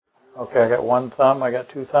Okay, I got one thumb. I got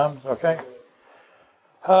two thumbs. Okay.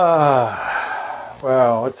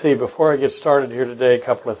 Well, let's see. Before I get started here today, a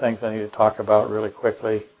couple of things I need to talk about really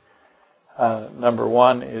quickly. Number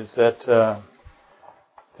one is that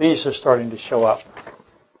these are starting to show up.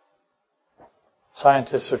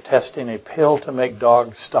 Scientists are testing a pill to make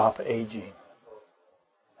dogs stop aging.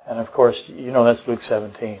 And of course, you know that's Luke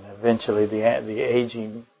 17. Eventually the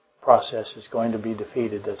aging process is going to be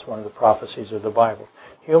defeated. That's one of the prophecies of the Bible.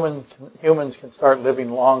 Humans can start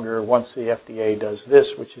living longer once the FDA does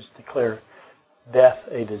this, which is declare death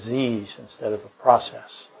a disease instead of a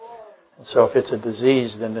process. And so if it's a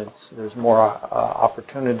disease, then there's more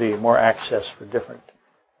opportunity, more access for different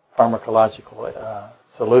pharmacological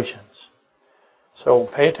solutions. So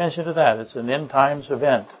pay attention to that. It's an end times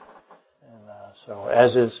event. And so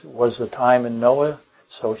as was the time in Noah,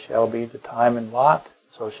 so shall be the time in Lot,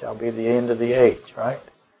 so shall be the end of the age, right?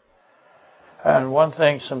 And one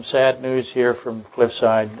thing, some sad news here from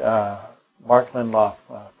Cliffside. Mark Lindloff,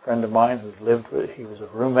 a friend of mine he was a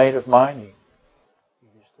roommate of mine. He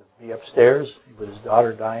used to be upstairs with his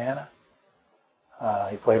daughter Diana.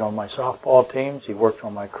 He played on my softball teams. He worked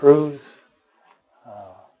on my crews.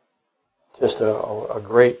 Just a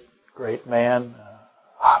great, great man.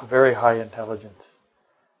 Very high intelligence.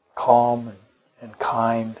 Calm and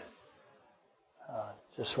kind.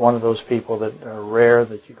 Just one of those people that are rare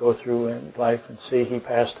that you go through in life and see. He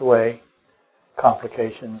passed away.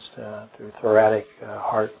 Complications through thoracic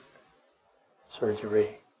heart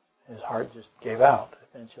surgery. His heart just gave out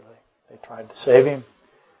eventually. They tried to save him.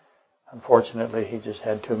 Unfortunately, he just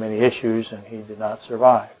had too many issues and he did not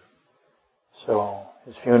survive. So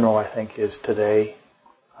his funeral, I think, is today.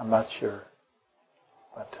 I'm not sure.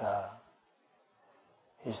 But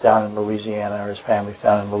he's down in Louisiana, or his family's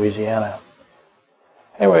down in Louisiana.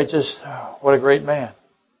 Anyway, just what a great man.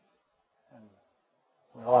 And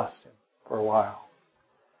we lost him for a while.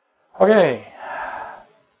 Okay.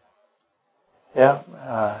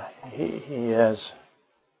 Yeah, he has,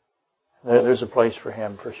 there's a place for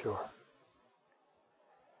him for sure.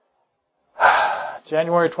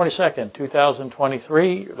 January 22nd,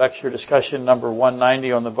 2023, lecture discussion number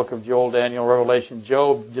 190 on the book of Joel, Daniel, Revelation,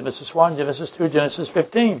 Job, Genesis 1, Genesis 2, Genesis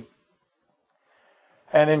 15.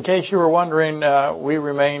 And in case you were wondering, we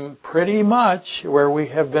remain pretty much where we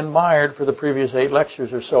have been mired for the previous 8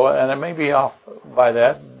 lectures or so. And I may be off by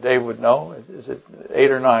that. Dave would know. Is it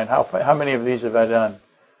 8 or 9? How many of these have I done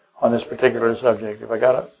on this particular subject? Have I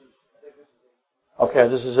got it? Okay,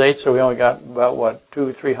 this is 8, so we only got about,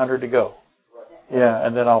 200-300 to go. Yeah,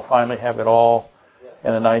 and then I'll finally have it all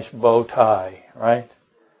in a nice bow tie, right?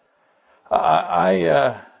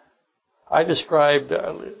 I described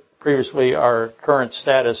previously our current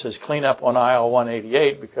status as cleanup on aisle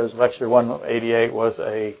 188 because lecture 188 was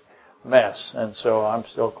a mess. And so I'm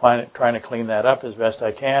still trying to clean that up as best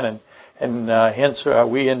I can. And hence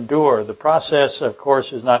we endure. The process, of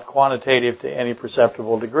course, is not quantitative to any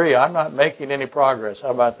perceptible degree. I'm not making any progress.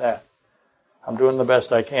 How about that? I'm doing the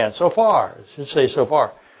best I can. So far. I should say so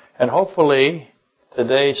far. And hopefully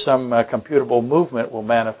today some computable movement will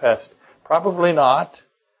manifest. Probably not.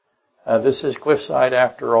 This is Cliffside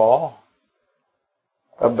after all.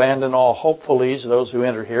 Abandon all hopefullys, those who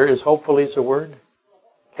enter here. Is hopefullys a word?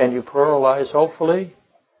 Can you pluralize hopefully?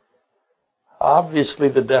 Obviously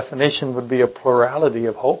the definition would be a plurality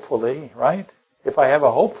of hopefully, right? If I have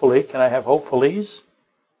a hopefully, can I have hopefullys?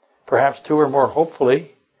 Perhaps 2 or more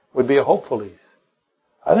hopefully would be a hopefullys.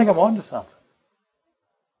 I think I'm onto something.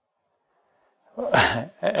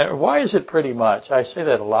 Why is it pretty much? I say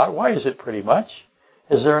that a lot. Why is it pretty much?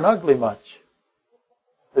 Is there an ugly much?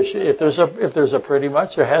 If there's a pretty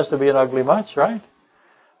much, there has to be an ugly much, right?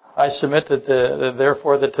 I submit that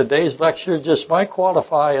therefore that today's lecture just might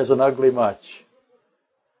qualify as an ugly much,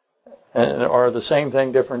 or the same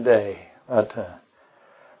thing, different day. But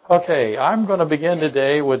okay, I'm going to begin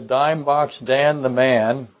today with Dimebox Dan the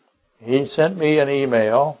man. He sent me an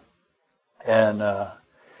email, and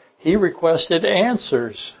he requested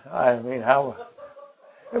answers. I mean, how?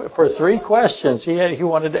 For 3 questions. He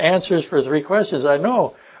wanted answers for 3 questions. I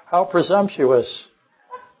know. How presumptuous.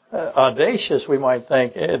 Audacious, we might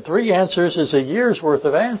think. 3 answers is a year's worth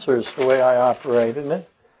of answers, the way I operate, isn't it?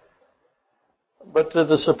 But to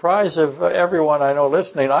the surprise of everyone I know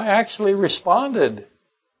listening, I actually responded.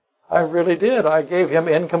 I really did. I gave him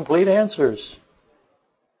incomplete answers.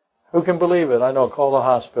 Who can believe it? I know, call the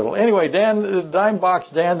hospital. Anyway,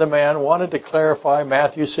 Dimebox Dan the man wanted to clarify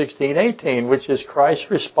Matthew 16:18, which is Christ's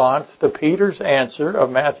response to Peter's answer of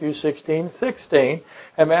Matthew 16:16.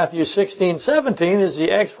 And Matthew 16:17 is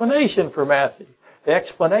the explanation for the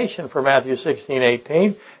explanation for Matthew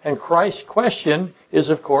 16:18, and Christ's question is,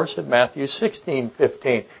 of course, at Matthew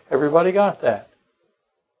 16:15. Everybody got that?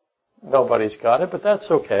 Nobody's got it, but that's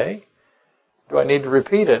okay. Do I need to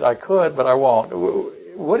repeat it? I could, but I won't.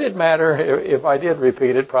 Would it matter if I did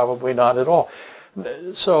repeat it? Probably not at all.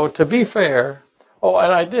 So, to be fair,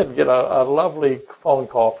 and I did get a lovely phone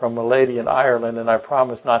call from a lady in Ireland, and I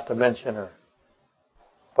promised not to mention her.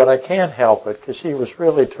 But I can't help it because she was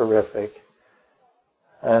really terrific.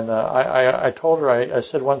 And I told her, I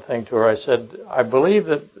said one thing to her. I said, I believe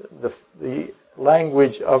that the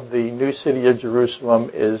language of the new city of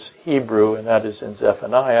Jerusalem is Hebrew, and that is in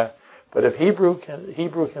Zephaniah. But if Hebrew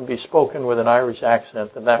can be spoken with an Irish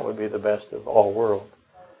accent, then that would be the best of all worlds.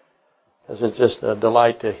 Because it's just a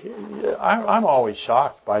delight to hear. I'm always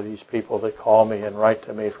shocked by these people that call me and write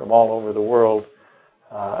to me from all over the world.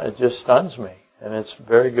 It just stuns me. And it's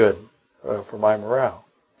very good for my morale.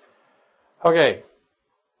 Okay.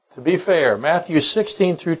 To be fair, Matthew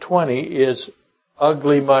 16 through 20 is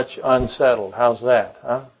ugly much unsettled. How's that,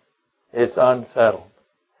 huh? It's unsettled.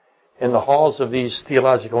 In the halls of these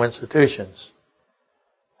theological institutions,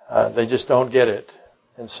 they just don't get it.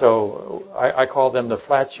 And so I call them the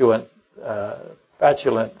flatulent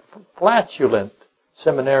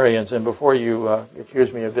seminarians. And before you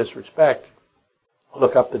accuse me of disrespect,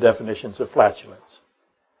 look up the definitions of flatulence.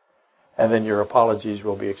 And then your apologies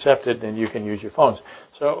will be accepted and you can use your phones.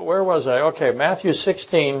 So where was I? Okay, Matthew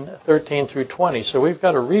 16:13 through 20. So we've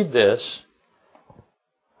got to read this.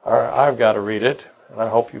 Or I've got to read it. And I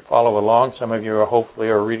hope you follow along. Some of you are hopefully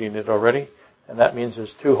reading it already. And that means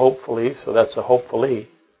there's two hopefully, so that's a hopefully.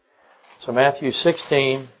 So Matthew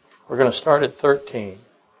 16, we're going to start at 13.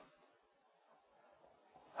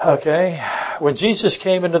 Okay. When Jesus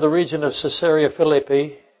came into the region of Caesarea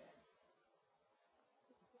Philippi,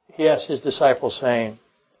 he asked his disciples, saying,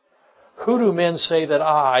 Who do men say that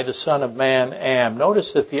I, the Son of Man, am?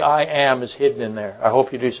 Notice that the I am is hidden in there. I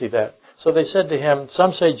hope you do see that. So they said to him,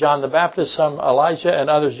 some say John the Baptist, some Elijah, and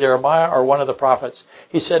others Jeremiah or one of the prophets.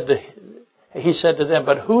 He said to them,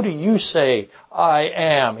 But who do you say I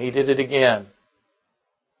am? He did it again.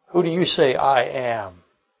 Who do you say I am?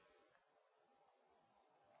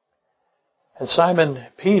 And Simon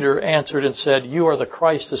Peter answered and said, You are the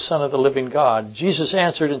Christ, the Son of the living God. Jesus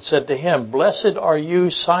answered and said to him, Blessed are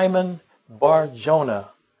you, Simon Bar-Jonah.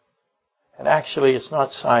 And actually, it's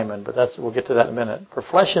not Simon, but we'll get to that in a minute. For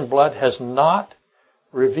flesh and blood has not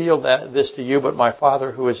revealed this to you, but my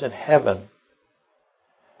Father who is in heaven.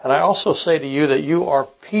 And I also say to you that you are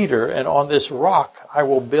Peter, and on this rock I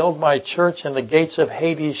will build my church, and the gates of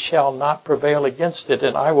Hades shall not prevail against it.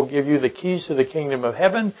 And I will give you the keys to the kingdom of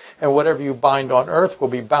heaven, and whatever you bind on earth will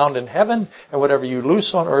be bound in heaven, and whatever you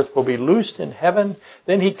loose on earth will be loosed in heaven.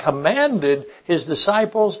 Then he commanded his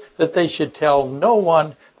disciples that they should tell no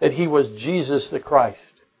one that he was Jesus the Christ.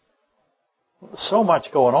 So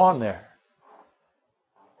much going on there.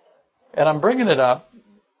 And I'm bringing it up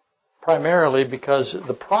primarily because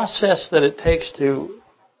the process that it takes to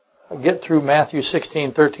get through Matthew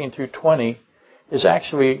 16:13 through 20 is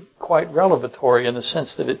actually quite revelatory in the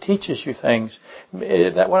sense that it teaches you things.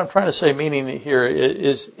 What I'm trying to say, meaning here,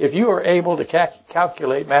 is if you are able to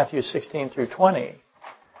calculate Matthew 16 through 20,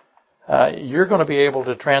 you're going to be able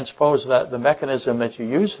to transpose the mechanism that you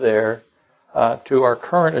use there to our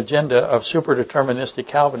current agenda of superdeterministic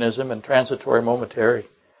Calvinism and transitory momentary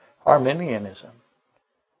Arminianism.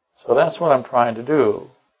 So that's what I'm trying to do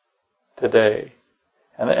today.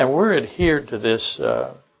 And we're adhered to this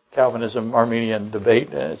Calvinism-Arminian debate.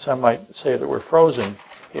 And some might say that we're frozen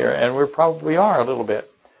here, and we probably are a little bit.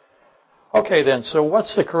 Okay, then, so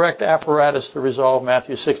what's the correct apparatus to resolve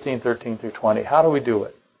Matthew 16:13 through 20? How do we do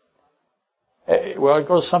it? Well, it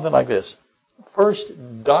goes something like this. First,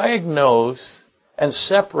 diagnose and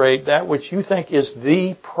separate that which you think is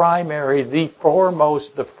the primary, the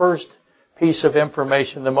foremost, the first piece of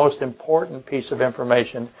information, the most important piece of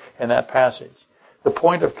information in that passage. The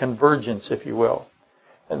point of convergence, if you will.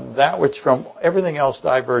 And that which from everything else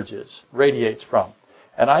diverges, radiates from.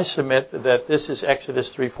 And I submit that this is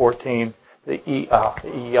Exodus 3:14, the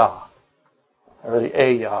Iyah, or the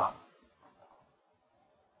Ayah.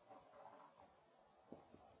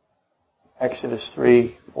 Exodus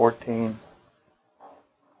 3:14.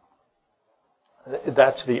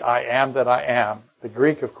 That's the I am that I am. The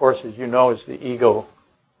Greek, of course, as you know, is the ego.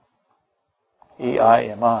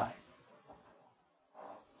 E-I-M-I.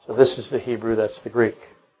 So this is the Hebrew, that's the Greek.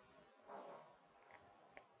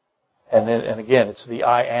 And again, it's the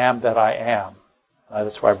I am that I am.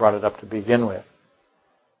 That's why I brought it up to begin with.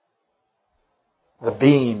 The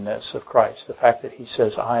beingness of Christ. The fact that he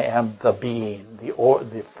says, I am the being,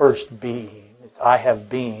 the first being. I have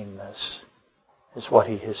beingness is what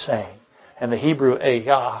he is saying. And the Hebrew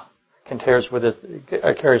Ehyah carries with it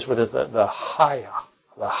the Haya,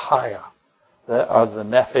 the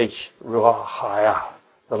Nefesh Ruach Haya,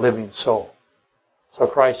 the living soul. So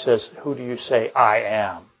Christ says, who do you say I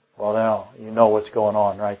am? Well, now you know what's going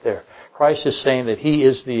on right there. Christ is saying that he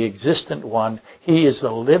is the existent one. He is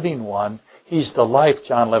the living one. He's the life,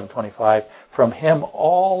 John 11:25. From him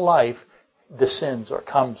all life descends or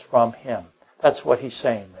comes from him. That's what he's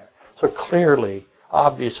saying there. So clearly,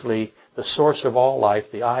 obviously, the source of all life,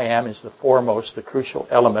 the I am, is the foremost, the crucial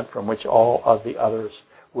element from which all of the others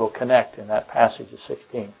will connect in that passage of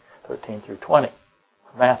 16:13 through 20,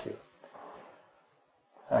 Matthew.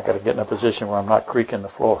 I've got to get in a position where I'm not creaking the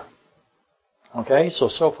floor. Okay,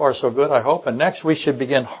 so far so good, I hope. And next we should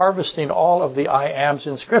begin harvesting all of the I ams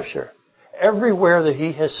in Scripture. Everywhere that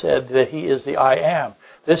he has said that he is the I am.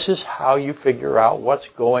 This is how you figure out what's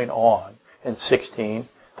going on in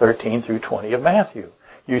 16:13 through 20 of Matthew.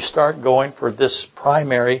 You start going for this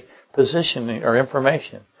primary positioning or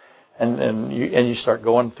information. And you start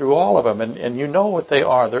going through all of them, and you know what they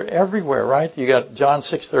are. They're everywhere, right? You got John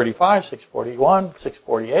 6:35, 6:41,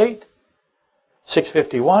 6:48,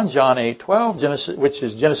 6:51, John 8:12, Genesis, which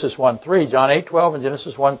is Genesis 1:3. John 8:12 and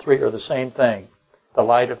Genesis 1:3 are the same thing. The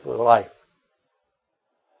light of the life.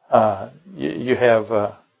 You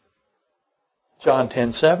have John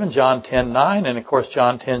 10:7, John 10:9, and of course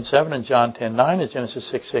John 10:7 and John 10:9 is Genesis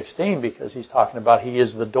 6:16 because he's talking about he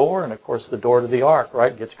is the door, and of course the door to the ark,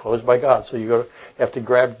 right, gets closed by God. So you have to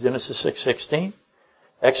grab Genesis 6:16,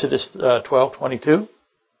 Exodus 12:22.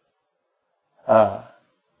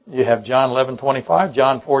 You have John 11:25,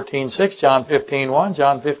 John 14:6, John 15:1,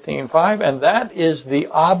 John 15:5, and that is the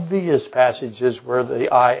obvious passages where the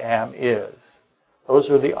I am is. Those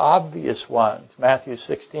are the obvious ones. Matthew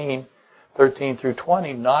 16:13 through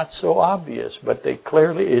 20, not so obvious, but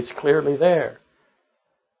it's clearly there.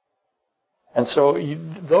 And so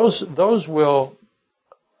those will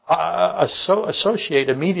associate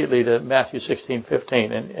immediately to Matthew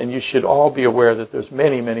 16:15, and you should all be aware that there's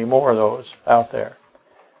many, many more of those out there.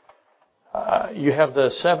 You have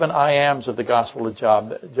the 7 I ams of the Gospel of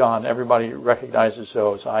John. Everybody recognizes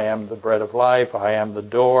those. I am the bread of life. I am the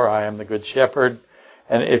door. I am the good shepherd.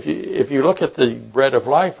 And if you look at the bread of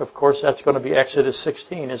life, of course, that's going to be Exodus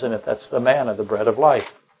 16, isn't it? That's the manna, the bread of life.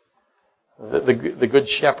 The good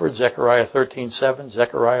shepherd, Zechariah 13:7,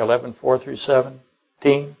 Zechariah 11:4 through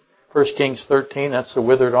 17, 1 Kings 13, that's the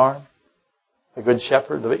withered arm. The good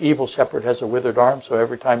shepherd, the evil shepherd has a withered arm, so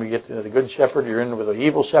every time you get to the good shepherd, you're in with the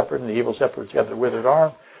evil shepherd, and the evil shepherd's got the withered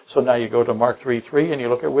arm. So now you go to Mark 3:3 and you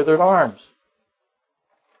look at withered arms.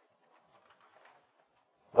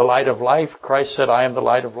 The light of life, Christ said, I am the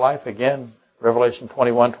light of life. Again, Revelation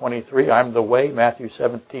 21:23, I'm the way, Matthew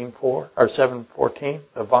 7:14,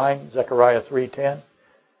 the vine, Zechariah 3:10,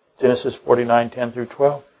 Genesis 49:10 through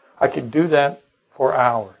 12. I could do that for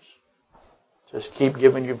hours. Just keep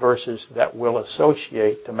giving you verses that will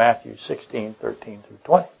associate to Matthew 16:13 through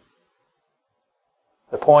 20.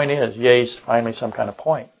 The point is, is finally some kind of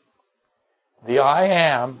point. The I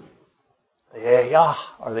am, the Ehyah,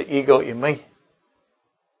 or the ego eimi,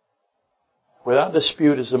 without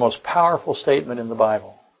dispute is the most powerful statement in the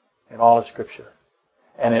Bible, in all of Scripture.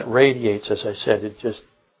 And it radiates, as I said, it just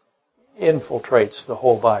infiltrates the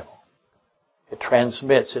whole Bible. It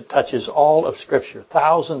transmits, it touches all of Scripture.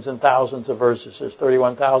 Thousands and thousands of verses. There's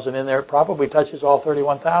 31,000 in there. It probably touches all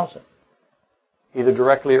 31,000. Either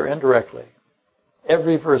directly or indirectly.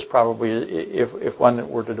 Every verse probably, if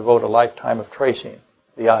one were to devote a lifetime of tracing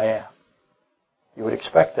the I am. You would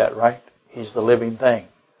expect that, right? He's the living thing.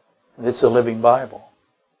 And it's a living Bible.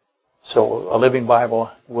 So a living Bible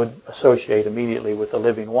would associate immediately with the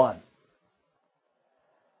living one.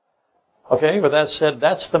 Okay, with that said,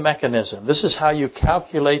 that's the mechanism. This is how you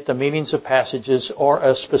calculate the meanings of passages or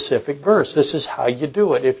a specific verse. This is how you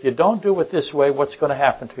do it. If you don't do it this way, what's going to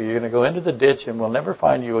happen to you? You're going to go into the ditch and we'll never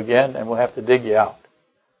find you again and we'll have to dig you out.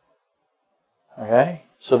 Okay?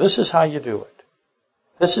 So this is how you do it.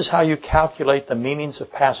 This is how you calculate the meanings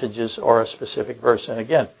of passages or a specific verse. And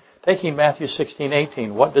again, taking Matthew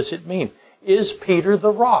 16:18, what does it mean? Is Peter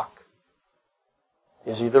the rock?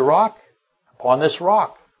 Is he the rock? Upon this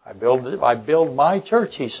rock I build my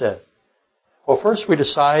church, he said. Well, first we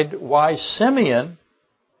decide why Simeon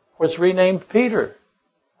was renamed Peter.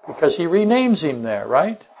 Because he renames him there,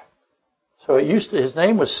 right? So his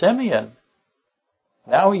name was Simeon.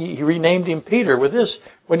 Now he renamed him Peter. With this,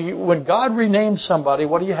 when God renames somebody,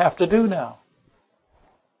 what do you have to do now?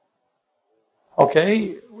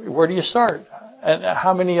 Okay, where do you start? And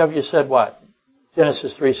how many of you said what?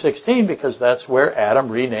 Genesis 3:16, because that's where Adam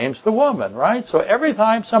renames the woman, right? So every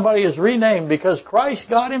time somebody is renamed, because Christ,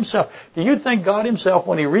 God Himself, do you think God Himself,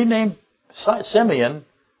 when He renamed Simeon,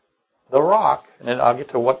 the rock, and then I'll get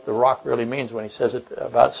to what the rock really means when He says it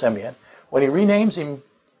about Simeon, when He renames him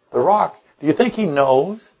the rock, do you think He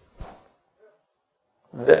knows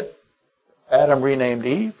that Adam renamed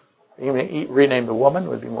Eve? He renamed the woman,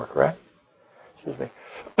 would be more correct. Excuse me.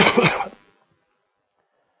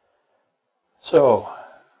 So,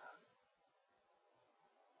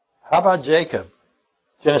 how about Jacob?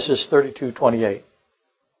 Genesis 32:28.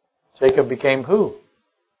 Jacob became who?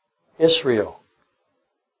 Israel.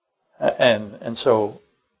 And so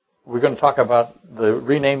we're going to talk about the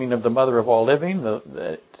renaming of the mother of all living,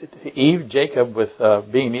 Eve, Jacob with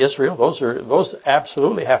being Israel. Those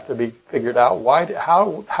absolutely have to be figured out.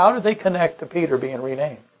 How do they connect to Peter being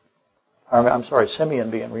renamed? I'm sorry, Simeon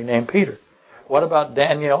being renamed Peter. What about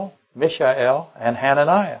Daniel, Mishael, and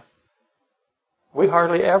Hananiah? We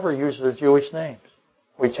hardly ever use their Jewish names.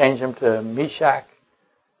 We change them to Meshach,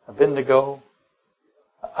 Abednego,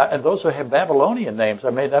 and those are Babylonian names.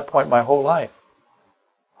 I made that point my whole life.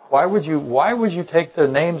 Why would you take the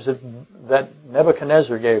names that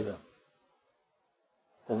Nebuchadnezzar gave them?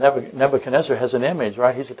 Nebuchadnezzar has an image,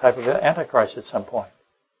 right? He's a type of Antichrist at some point.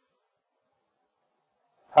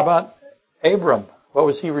 How about Abram? What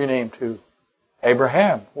was he renamed to?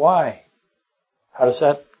 Abraham. Why? How does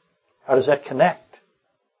that connect?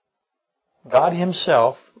 God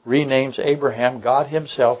Himself renames Abraham. God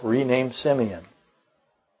Himself renames Simeon.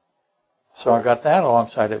 So I got that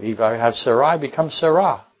alongside of Eve. I have Sarai becomes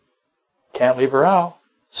Sarah. Can't leave her out.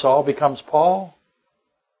 Saul becomes Paul.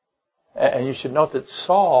 And you should note that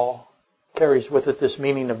Saul carries with it this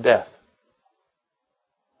meaning of death.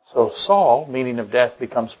 So Saul, meaning of death,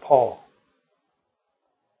 becomes Paul.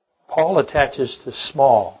 Paul attaches to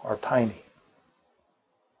small or tiny.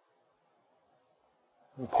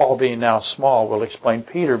 And Paul being now small will explain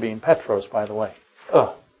Peter being Petros, by the way.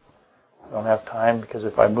 I don't have time because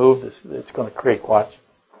if I move this, it's going to creak. Watch.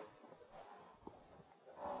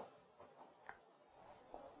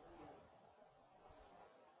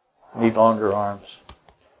 Need longer arms.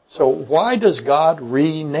 So why does God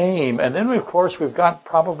rename? And then, of course, we've got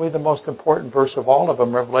probably the most important verse of all of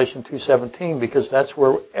them, Revelation 2:17, because that's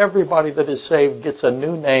where everybody that is saved gets a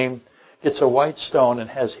new name, gets a white stone, and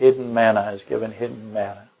has hidden manna, is given hidden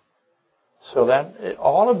manna. So that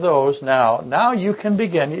all of those now you can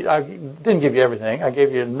begin. I didn't give you everything. I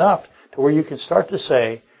gave you enough to where you can start to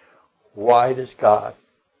say, why does God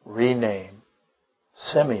rename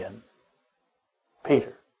Simeon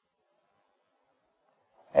Peter?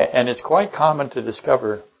 And it's quite common to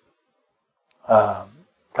discover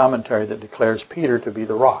commentary that declares Peter to be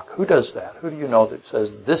the rock. Who does that? Who do you know that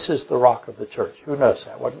says, this is the rock of the church? Who knows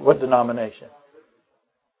that? What denomination?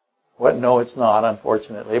 No, it's not,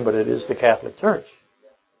 unfortunately, but it is the Catholic Church.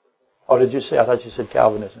 Oh, did you say? I thought you said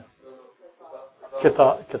Calvinism.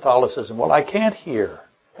 Catholicism. Well, I can't hear,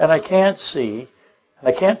 and I can't see, and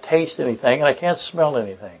I can't taste anything, and I can't smell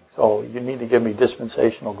anything. So you need to give me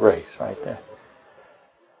dispensational grace right there.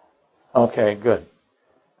 Okay, good.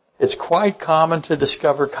 It's quite common to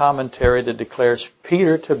discover commentary that declares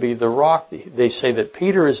Peter to be the rock. They say that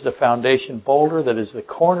Peter is the foundation boulder, that is the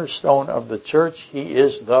cornerstone of the church. He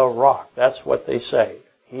is the rock. That's what they say.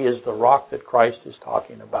 He is the rock that Christ is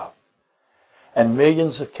talking about. And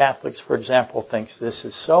millions of Catholics, for example, thinks this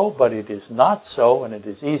is so, but it is not so, and it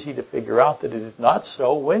is easy to figure out that it is not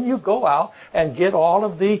so when you go out and get all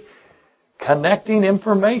of the connecting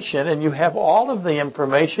information, and you have all of the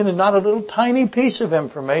information and not a little tiny piece of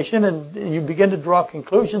information, and you begin to draw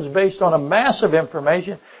conclusions based on a mass of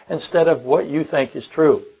information instead of what you think is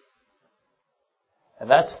true. And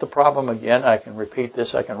that's the problem again. I can repeat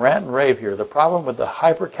this. I can rant and rave here. The problem with the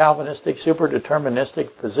hyper-Calvinistic,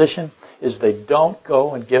 super-deterministic position is they don't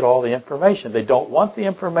go and get all the information. They don't want the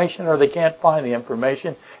information or they can't find the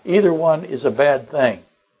information. Either one is a bad thing.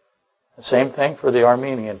 The same thing for the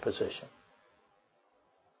Arminian position.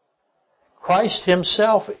 Christ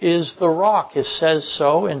Himself is the rock. It says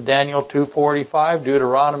so in Daniel 2:45,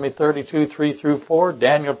 Deuteronomy 32:3-4,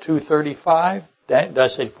 Daniel 2:35. Did I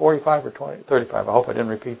say 45 or 35? I hope I didn't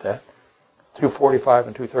repeat that. 2:45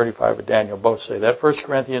 and 2:35 of Daniel both say that. 1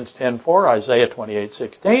 Corinthians 10:4, Isaiah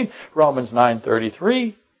 28:16, Romans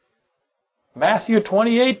 9:33, Matthew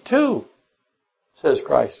 28:2 says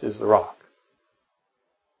Christ is the rock.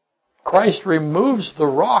 Christ removes the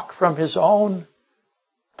rock from His own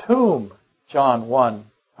tomb. John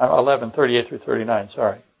 11:38-39,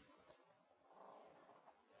 sorry.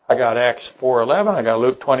 I got Acts 4:11. I got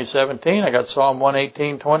Luke 20:17. I got Psalm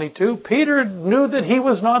 118:22. Peter knew that he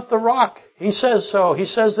was not the rock. He says so. He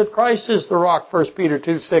says that Christ is the rock. 1 Peter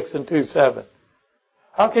 2:6 and 2:7.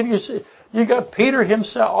 How can you see? You got Peter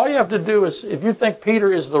himself. All you have to do is, if you think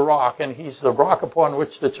Peter is the rock and he's the rock upon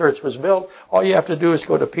which the church was built, all you have to do is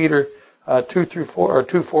go to Peter 2:4 or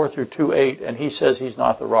 2:4 through 2:8, and he says he's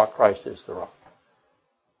not the rock. Christ is the rock.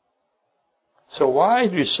 So why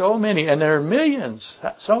do so many, and there are millions,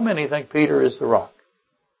 so many think Peter is the rock?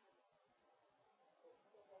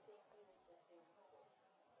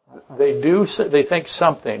 They think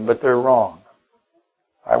something, but they're wrong.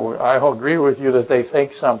 I'll agree with you that they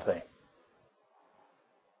think something.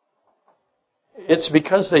 It's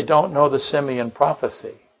because they don't know the Simeon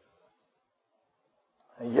prophecy.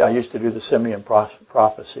 I used to do the Simeon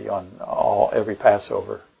prophecy on every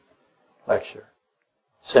Passover lecture.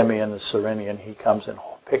 Simeon the Cyrenian, he comes and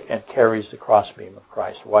carries the crossbeam of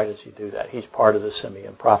Christ. Why does he do that? He's part of the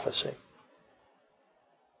Simeon prophecy.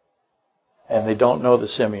 And they don't know the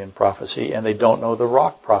Simeon prophecy, and they don't know the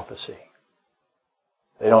rock prophecy.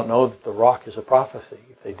 They don't know that the rock is a prophecy.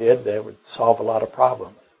 If they did, they would solve a lot of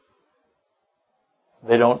problems.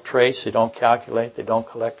 They don't trace, they don't calculate, they don't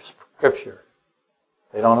collect Scripture.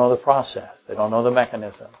 They don't know the process. They don't know the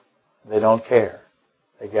mechanism. They don't care.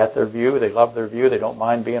 They get their view, they love their view, they don't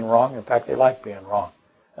mind being wrong. In fact, they like being wrong.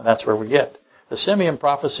 And that's where we get. The Simeon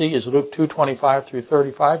prophecy is Luke 2:25 through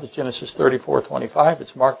 35. It's Genesis 34:25.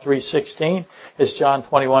 It's Mark 3:16. It's John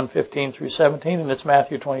 21:15 through 17. And it's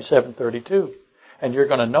Matthew 27:32. And you're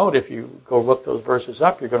going to note, if you go look those verses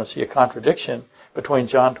up, you're going to see a contradiction between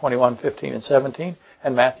John 21:15 and 17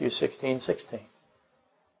 and Matthew 16:16.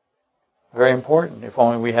 Very important. If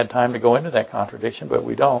only we had time to go into that contradiction, but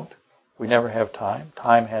we don't. We never have time.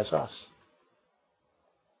 Time has us.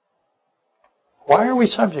 Why are we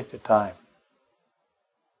subject to time?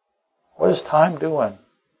 What is time doing?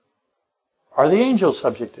 Are the angels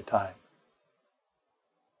subject to time?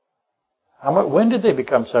 When did they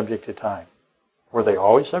become subject to time? Were they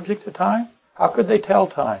always subject to time? How could they tell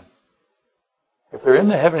time? If they're in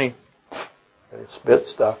the heavenly, it's spit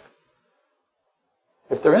stuff.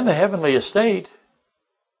 If they're in the heavenly estate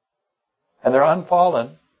and they're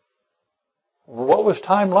unfallen, what was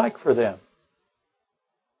time like for them?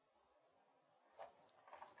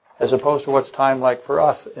 As opposed to what's time like for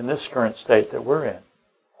us in this current state that we're in.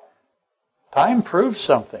 Time proves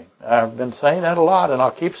something. I've been saying that a lot, and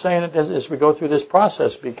I'll keep saying it as we go through this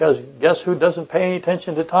process, because guess who doesn't pay any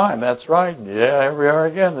attention to time? That's right. Yeah, here we are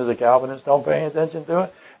again. The Calvinists don't pay any attention to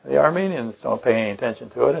it. The Armenians don't pay any attention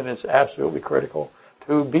to it, and it's absolutely critical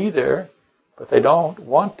to be there, but they don't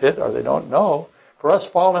want it or they don't know. For us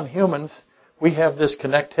fallen humans, we have this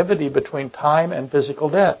connectivity between time and physical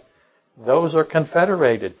death. Those are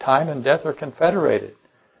confederated. Time and death are confederated.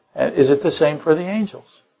 And is it the same for the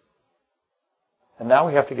angels? And now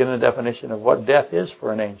we have to get a definition of what death is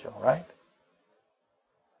for an angel, right?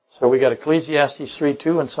 So we got Ecclesiastes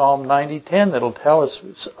 3:2 and Psalm 90:10 that'll tell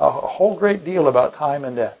us a whole great deal about time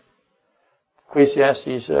and death.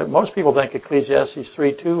 Ecclesiastes, most people think Ecclesiastes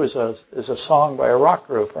 3:2 is a song by a rock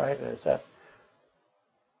group, right? Is that?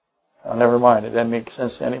 Oh, never mind. It doesn't make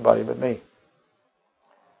sense to anybody but me.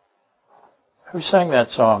 Who sang that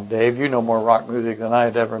song, Dave? You know more rock music than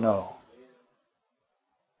I'd ever know.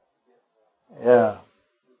 Yeah.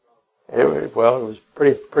 It was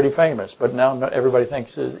pretty famous, but now everybody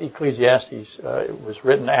thinks Ecclesiastes it was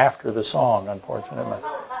written after the song, unfortunately.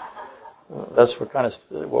 That's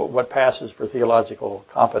what passes for theological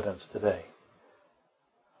competence today.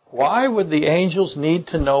 Why would the angels need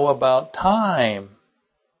to know about time?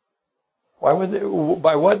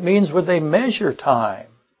 By what means would they measure time?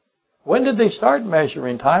 When did they start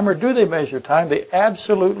measuring time, or do they measure time? They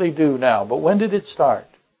absolutely do now, but when did it start?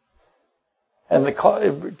 And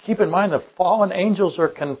keep in mind, the fallen angels are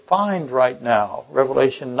confined right now.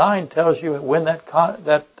 Revelation 9 tells you when that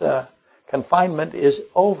confinement is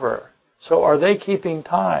over. So are they keeping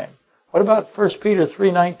time? What about 1 Peter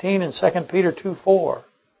 3:19 and 2 Peter 2:4?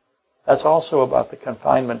 That's also about the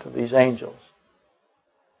confinement of these angels.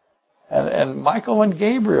 And Michael and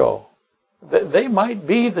Gabriel, they might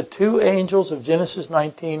be the two angels of Genesis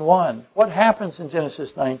 19:1. What happens in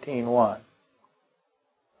Genesis 19:1?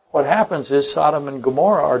 What happens is Sodom and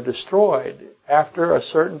Gomorrah are destroyed after a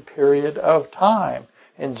certain period of time.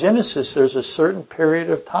 In Genesis, there's a certain period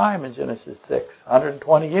of time in Genesis 6,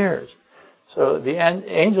 120 years. So the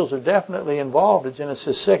angels are definitely involved in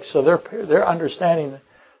Genesis 6, so they're understanding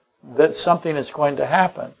that something is going to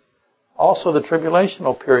happen. Also, the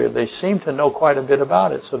tribulational period, they seem to know quite a bit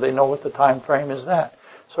about it, so they know what the time frame is that.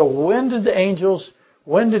 So when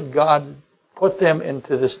did God put them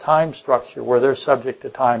into this time structure where they're subject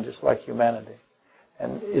to time just like humanity.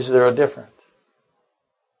 And is there a difference?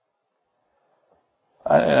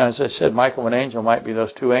 And as I said, Michael and Angel might be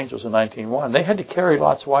those two angels in 19:1. They had to carry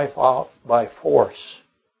Lot's wife out by force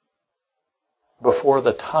before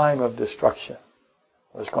the time of destruction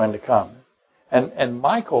was going to come. And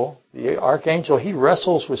Michael, the archangel, he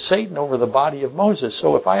wrestles with Satan over the body of Moses.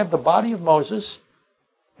 So if I have the body of Moses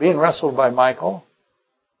being wrestled by Michael,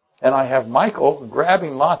 and I have Michael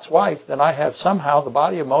grabbing Lot's wife, then I have somehow the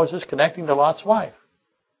body of Moses connecting to Lot's wife.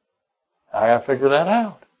 I got to figure that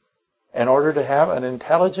out in order to have an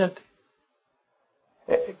intelligent,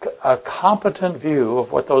 a competent view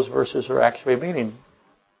of what those verses are actually meaning.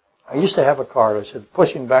 I used to have a card. I said,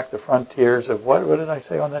 pushing back the frontiers of what did I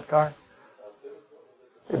say on that card?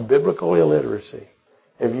 Biblical illiteracy.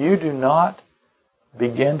 If you do not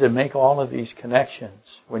begin to make all of these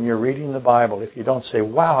connections when you're reading the Bible, if you don't say,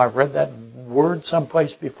 wow, I've read that word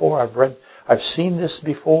someplace before, I've seen this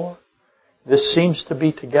before, this seems to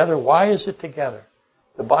be together, why is it together?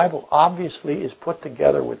 The Bible obviously is put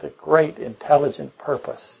together with a great intelligent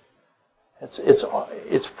purpose.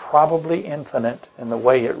 It's probably infinite in the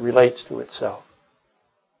way it relates to itself.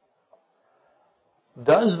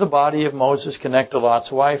 Does the body of Moses connect to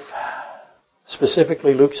Lot's wife?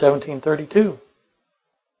 Specifically Luke 17:32,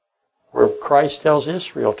 where Christ tells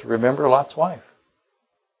Israel to remember Lot's wife.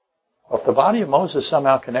 Well, if the body of Moses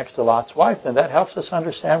somehow connects to Lot's wife, then that helps us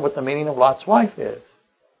understand what the meaning of Lot's wife is.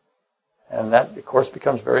 And that, of course,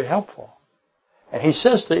 becomes very helpful. And he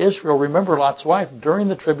says to Israel, remember Lot's wife during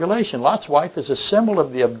the tribulation. Lot's wife is a symbol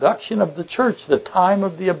of the abduction of the church. The time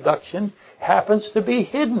of the abduction happens to be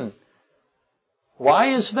hidden.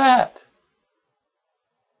 Why is that?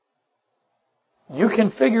 You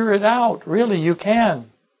can figure it out. Really, you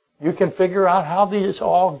can. You can figure out how these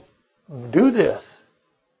all do this.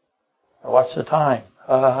 Now watch the time.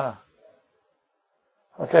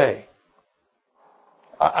 Okay.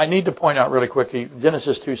 I need to point out really quickly,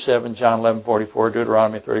 Genesis 2:7, John 11:44,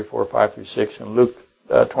 Deuteronomy 34:5-6, and Luke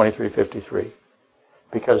 23:53.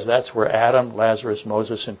 Because that's where Adam, Lazarus,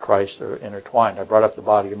 Moses, and Christ are intertwined. I brought up the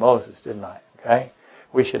body of Moses, didn't I? Okay?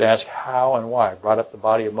 We should ask how and why. I brought up the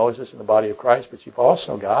body of Moses and the body of Christ, but you've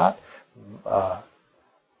also got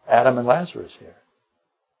Adam and Lazarus here.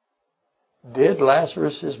 Did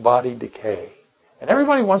Lazarus' body decay? And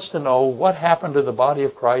everybody wants to know what happened to the body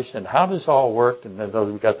of Christ and how this all worked. And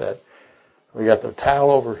we got the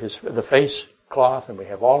towel over the face cloth, and we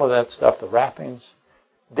have all of that stuff, the wrappings.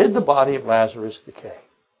 Did the body of Lazarus decay?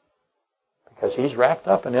 Because he's wrapped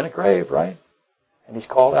up and in a grave, right? And he's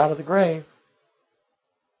called out of the grave.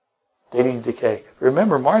 Did he decay?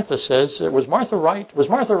 Remember, Martha says, was Martha right? Was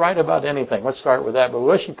Martha right about anything? Let's start with that. But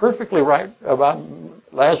was she perfectly right about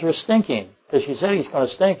Lazarus stinking? Because she said he's going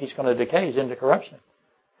to stink, he's going to decay, he's into corruption.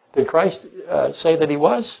 Did Christ say that he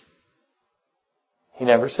was? He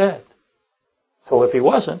never said. So if he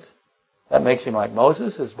wasn't, that makes him like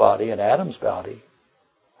Moses' body and Adam's body.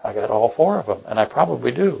 I got all four of them, and I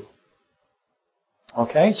probably do.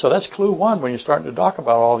 Okay, so that's clue one when you're starting to talk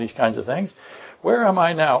about all these kinds of things. Where am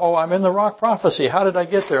I now? Oh, I'm in the rock prophecy. How did I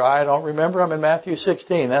get there? I don't remember. I'm in Matthew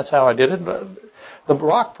 16. That's how I did it. The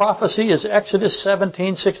rock prophecy is Exodus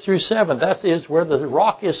 17:6-7. That is where the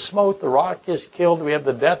rock is smote, the rock is killed. We have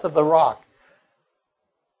the death of the rock.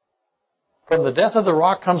 From the death of the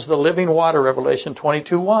rock comes the living water, Revelation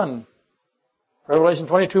 22:1. Revelation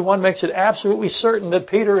 22:1 makes it absolutely certain that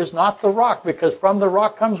Peter is not the rock, because from the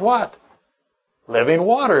rock comes what? Living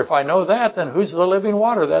water. If I know that, then who's the living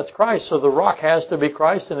water? That's Christ. So the rock has to be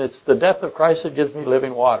Christ, and it's the death of Christ that gives me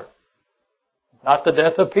living water. Not the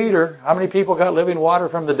death of Peter. How many people got living water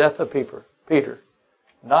from the death of Peter?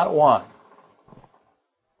 Not one.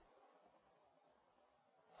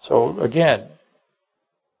 So again,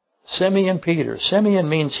 Simeon Peter. Simeon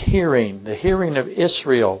means hearing, the hearing of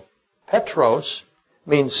Israel. Petros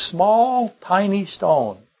means small, tiny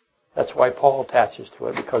stone. That's why Paul attaches to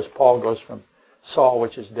it, because Paul goes from Saul,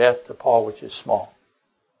 which is death, to Paul, which is small.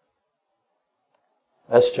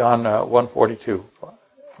 That's John 1:42.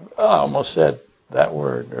 I almost said that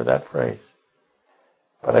word or that phrase,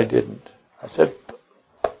 but I didn't. I said,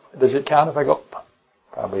 does it count if I go?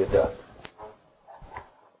 Probably it does.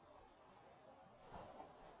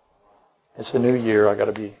 It's a new year. I got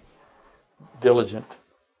to be diligent.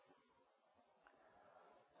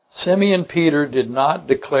 Simeon Peter did not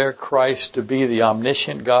declare Christ to be the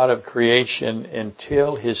omniscient God of creation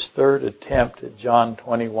until his third attempt at John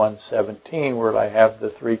 21:17, where I have the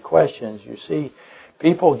three questions. You see,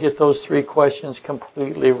 people get those three questions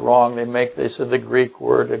completely wrong. They say the Greek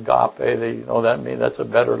word agape. That means that's a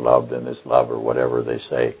better love than this love, or whatever they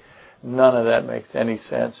say. None of that makes any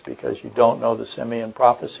sense because you don't know the Simeon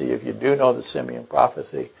prophecy. If you do know the Simeon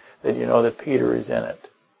prophecy, then you know that Peter is in it.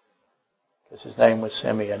 Because his name was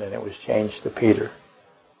Simeon and it was changed to Peter.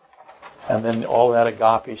 And then all that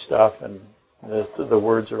agape stuff and the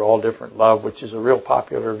words are all different. Love, which is a real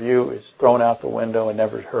popular view, is thrown out the window and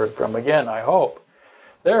never heard from again, I hope.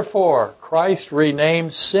 Therefore, Christ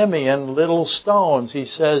renamed Simeon little stones. He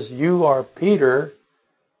says, you are Peter.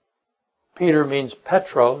 Peter means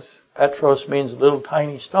Petros. Petros means little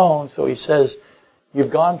tiny stone. So he says,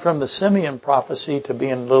 you've gone from the Simeon prophecy to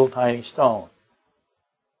being a little tiny stone.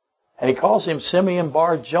 And he calls him Simeon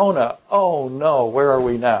Bar Jonah. Oh no, where are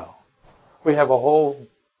we now? We have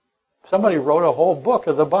somebody wrote a whole book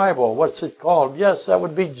of the Bible. What's it called? Yes, that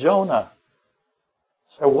would be Jonah.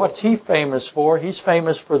 So what's he famous for? He's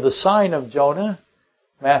famous for the sign of Jonah.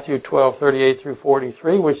 Matthew 12:38 through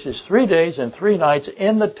 43, which is 3 days and 3 nights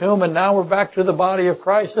in the tomb. And now we're back to the body of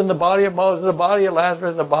Christ and the body of Moses, the body of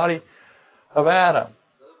Lazarus, the body of Adam.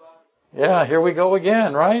 Yeah, here we go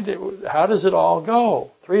again, right? How does it all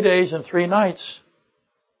go? 3 days and 3 nights.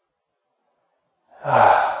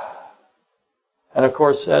 And of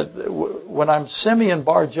course, when I'm Simeon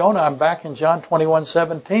Bar Jonah, I'm back in John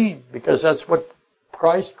 21:17, because that's what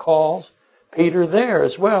Christ calls Peter there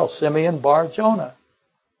as well, Simeon Bar Jonah.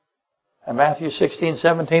 And Matthew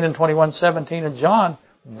 16:17 and 21:17 and John,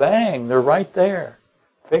 bang, they're right there.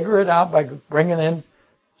 Figure it out by bringing in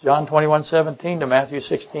John 21:17 to Matthew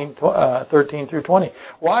 13 through 20.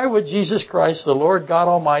 Why would Jesus Christ, the Lord God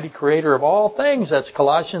Almighty, creator of all things, that's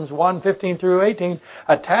Colossians 1:15 through 18,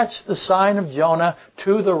 attach the sign of Jonah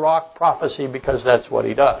to the rock prophecy? Because that's what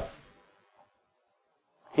he does.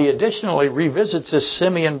 He additionally revisits this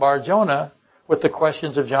Simeon Bar Jonah with the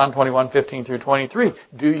questions of John 21:15 through 23.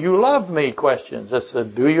 Do you love me questions? That's the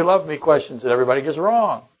do you love me questions that everybody gets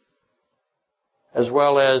wrong. As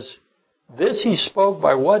well as this he spoke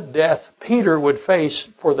by what death Peter would face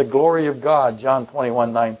for the glory of God, John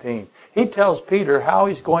 21:19. He tells Peter how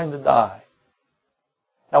he's going to die.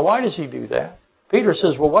 Now why does he do that? Peter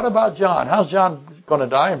says, well, what about John? How's John going to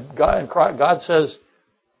die? And God says,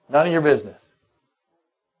 none of your business.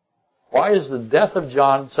 Why is the death of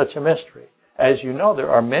John such a mystery? As you know,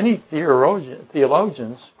 there are many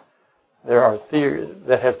theologians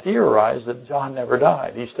that have theorized that John never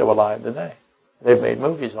died. He's still alive today. They've made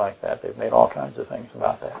movies like that. They've made all kinds of things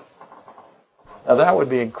about that. Now that would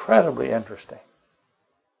be incredibly interesting.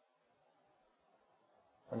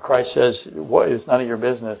 When Christ says, "What is none of your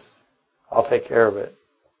business, I'll take care of it."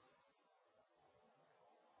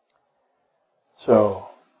 So,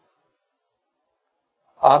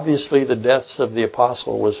 obviously the deaths of the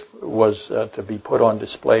apostle was to be put on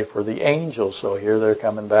display for the angels. So here they're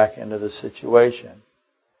coming back into the situation.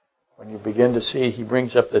 When you begin to see, he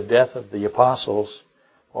brings up the death of the apostles.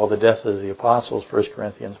 Well, the death of the apostles, 1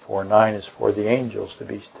 Corinthians 4:9, is for the angels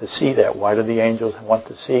to see that. Why do the angels want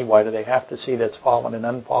to see? Why do they have to see that's fallen and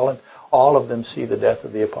unfallen? All of them see the death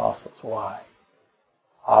of the apostles. Why?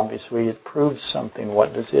 Obviously, it proves something.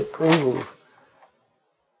 What does it prove?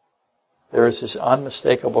 There is this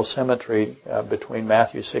unmistakable symmetry between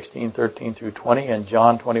Matthew 16:13 through 20 and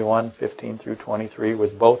John 21:15 through 23,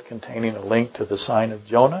 with both containing a link to the sign of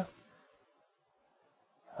Jonah.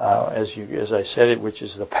 As I said, which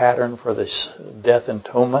is the pattern for this death,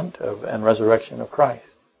 entombment, and resurrection of Christ.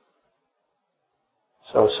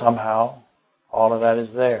 So somehow, all of that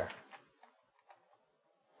is there.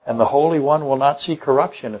 And the Holy One will not see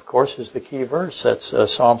corruption, of course, is the key verse. That's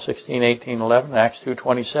Psalm 16:18-11, Acts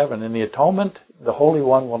 2:27. In the atonement, the Holy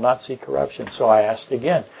One will not see corruption. So I asked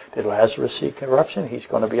again, did Lazarus see corruption? He's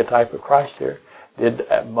going to be a type of Christ here. Did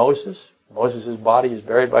Moses' body is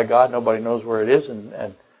buried by God. Nobody knows where it is,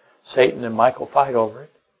 and Satan and Michael fight over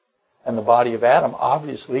it. And the body of Adam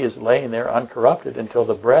obviously is laying there uncorrupted until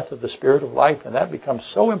the breath of the Spirit of life. And that becomes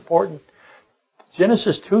so important.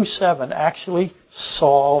 Genesis 2:7 actually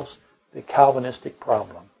solves the Calvinistic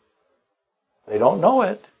problem. They don't know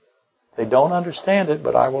it. They don't understand it,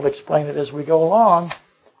 but I will explain it as we go along.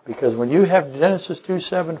 Because when you have Genesis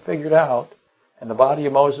 2:7 figured out, and the body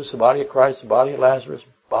of Moses, the body of Christ, the body of Lazarus,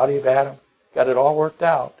 the body of Adam, got it all worked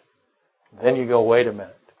out, then you go, wait a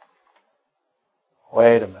minute.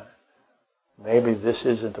 Wait a minute. Maybe this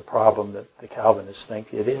isn't the problem that the Calvinists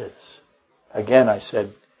think it is. Again, I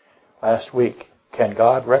said last week, can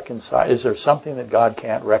God reconcile? Is there something that God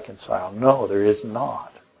can't reconcile? No, there is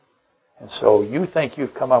not. And so you think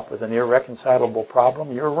you've come up with an irreconcilable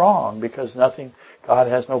problem? You're wrong, because God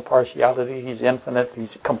has no partiality. He's infinite.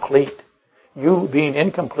 He's complete. You, being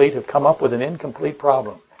incomplete, have come up with an incomplete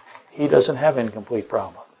problem. He doesn't have incomplete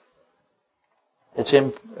problems.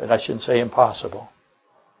 And I shouldn't say impossible.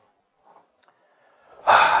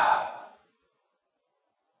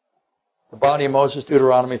 The body of Moses,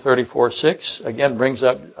 Deuteronomy 34:6, again brings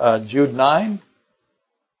up Jude 9.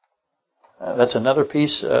 That's another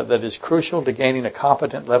piece that is crucial to gaining a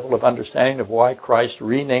competent level of understanding of why Christ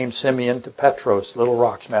renamed Simeon to Petros, little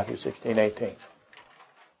rocks, Matthew 16:18.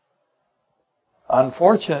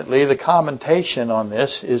 Unfortunately, the commentation on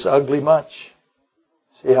this is ugly much.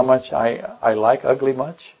 See how much I like ugly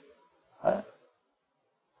much?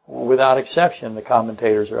 Without exception, the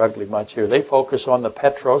commentators are ugly much here. They focus on the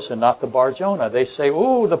Petros and not the Bar Jonah. They say,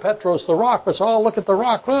 ooh, the Petros, the rock. Let's all look at the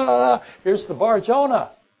rock. Here's the Bar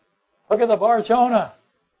Jonah. Look at the Bar Jonah.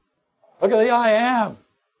 Look at the I am.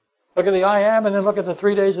 Look at the I am and then look at the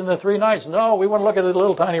 3 days and the 3 nights. No, we want to look at the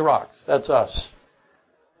little tiny rocks. That's us.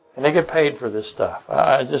 And they get paid for this stuff.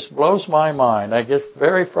 It just blows my mind. I get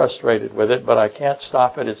very frustrated with it, but I can't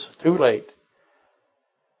stop it. It's too late.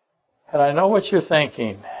 And I know what you're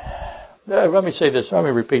thinking. Let me say this. Let me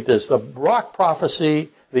repeat this. The rock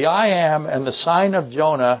prophecy, the I am, and the sign of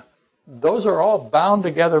Jonah, those are all bound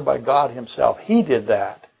together by God Himself. He did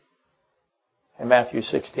that in Matthew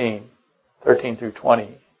 16, 13 through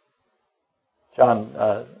 20.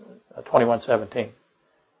 John 21:17.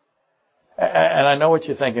 And I know what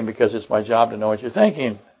you're thinking because it's my job to know what you're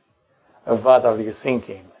thinking. What are you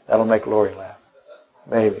thinking? That'll make Lori laugh.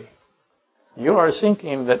 Maybe. You are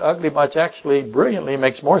thinking that ugly much actually brilliantly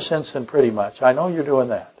makes more sense than pretty much. I know you're doing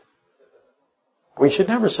that. We should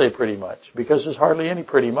never say pretty much because there's hardly any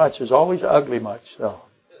pretty much. There's always ugly much, though.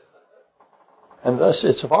 And thus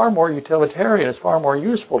it's far more utilitarian. It's far more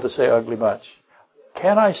useful to say ugly much.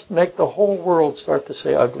 Can I make the whole world start to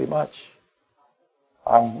say ugly much?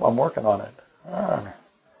 I'm working on it.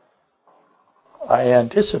 I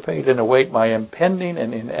anticipate and await my impending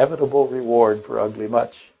and inevitable reward for ugly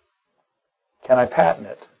much. Can I patent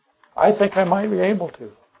it? I think I might be able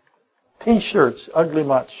to. T-shirts, ugly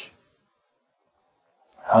much.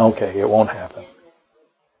 Okay, it won't happen.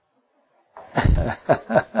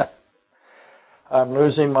 I'm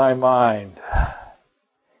losing my mind.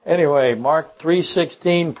 Anyway, Mark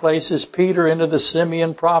 3:16 places Peter into the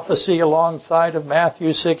Simeon prophecy alongside of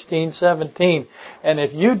Matthew 16:17. And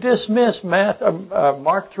if you dismiss Mark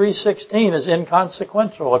 3:16 as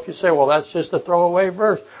inconsequential, if you say, well, that's just a throwaway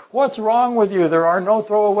verse, what's wrong with you? There are no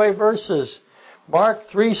throwaway verses. Mark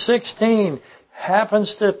 3:16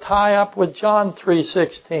 happens to tie up with John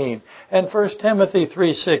 3:16 and 1 Timothy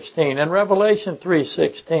 3:16 and Revelation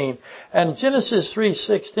 3:16 and Genesis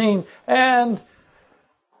 3:16 and,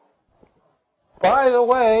 by the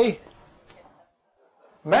way,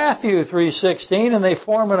 Matthew 3:16, and they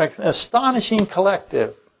form an astonishing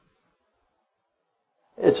collective.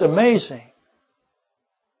 It's amazing.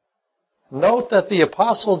 Note that the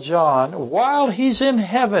Apostle John, while he's in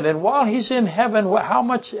heaven, how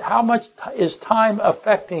much is time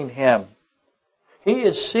affecting him? He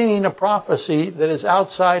is seeing a prophecy that is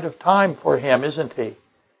outside of time for him, isn't he?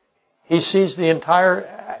 He sees the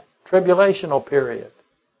entire tribulational period.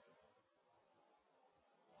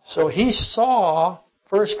 So he saw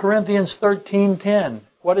 1 Corinthians 13:10.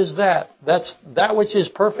 What is that? That's that which is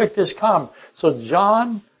perfect is come. So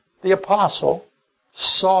John the Apostle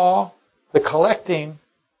saw the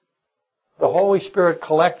Holy Spirit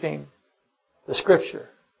collecting the Scripture.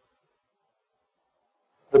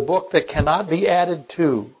 The book that cannot be added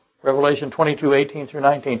to, Revelation 22:18 through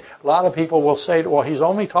 19. A lot of people will say, well, he's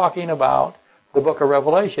only talking about the book of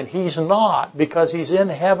Revelation. He's not, because he's in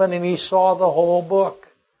heaven and he saw the whole book.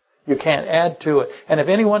 You can't add to it. And if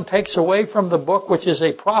anyone takes away from the book, which is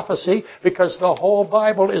a prophecy, because the whole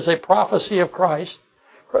Bible is a prophecy of Christ,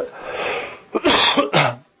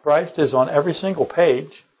 Christ is on every single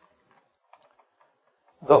page.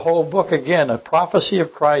 The whole book, again, a prophecy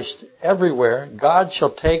of Christ everywhere. God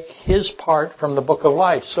shall take His part from the book of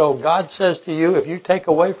life. So God says to you, if you take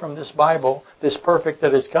away from this Bible, this perfect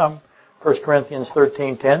that has come, 1 Corinthians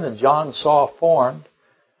 13:10, that John saw formed,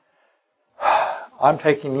 I'm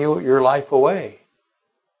taking your life away.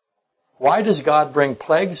 Why does God bring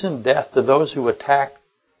plagues and death to those who attack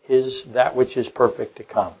that which is perfect to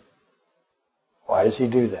come? Why does He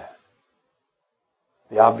do that?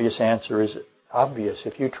 The obvious answer is obvious.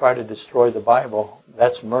 If you try to destroy the Bible,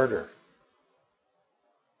 that's murder.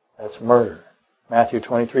 That's murder. Matthew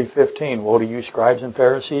 23:15, woe to you, scribes and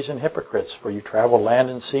Pharisees and hypocrites, for you travel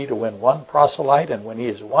land and sea to win one proselyte, and when he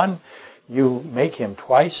is won, you make him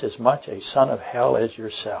twice as much a son of hell as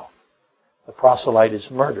yourself. The proselyte is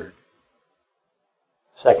murdered.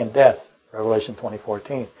 Second death, Revelation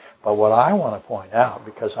 20:14. But what I want to point out,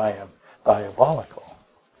 because I am diabolical,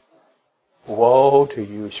 woe to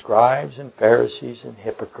you, scribes and Pharisees and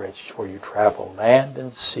hypocrites, for you travel land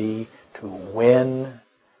and sea to win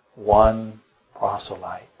one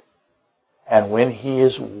proselyte. And when he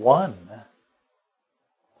is won,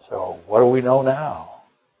 so what do we know now?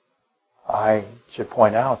 I should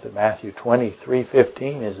point out that Matthew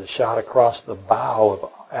 23:15 is a shot across the bow of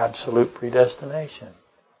absolute predestination.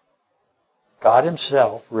 God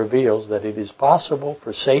himself reveals that it is possible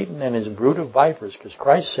for Satan and his brood of vipers, because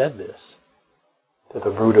Christ said this to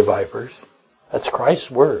the brood of vipers. That's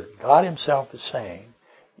Christ's word. God himself is saying,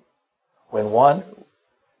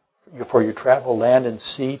 for you travel land and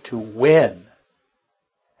sea to win.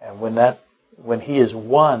 And when he is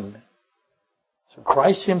won, so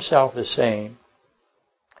Christ himself is saying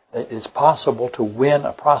that it is possible to win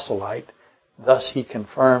a proselyte. Thus he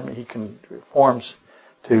conforms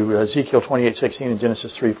to Ezekiel 28:16 and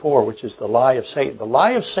Genesis 3:4, which is the lie of Satan. The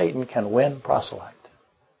lie of Satan can win proselytes.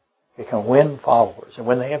 It can win followers. And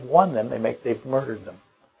when they have won them, they've murdered them,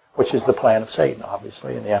 which is the plan of Satan,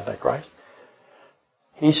 obviously, in the Antichrist.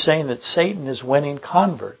 He's saying that Satan is winning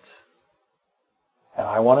converts. And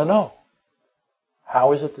I want to know,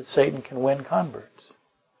 how is it that Satan can win converts?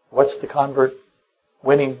 What's the convert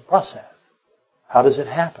winning process? How does it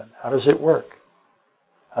happen? How does it work?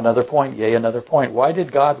 Another point, another point. Why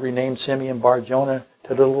did God rename Simeon Bar-Jonah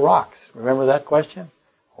to little rocks? Remember that question?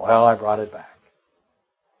 Well, I brought it back.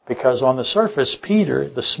 Because on the surface, Peter,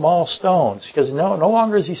 the small stones, because no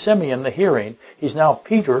longer is he Simeon, the hearing, he's now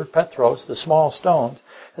Peter, Petros, the small stones.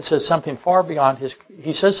 It says something far beyond his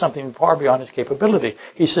capability.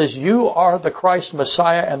 He says, you are the Christ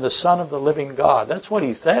Messiah and the Son of the living God. That's what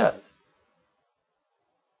he says.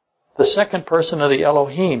 The second person of the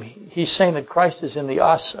Elohim, he's saying that Christ is in the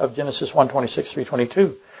us of Genesis 1:26,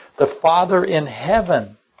 3:22. The Father in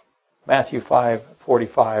heaven, Matthew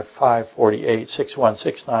 5:45, 5:48, 6:1,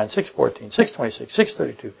 6:9, 6:14, 6:26,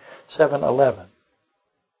 6:32, 7:11.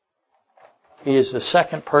 He is the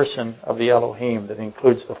second person of the Elohim that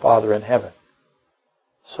includes the Father in heaven.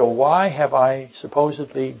 So why have I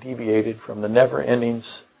supposedly deviated from the never-ending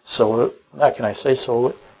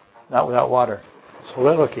not without water,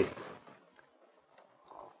 soliloquy?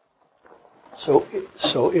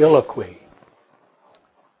 Soliloquy,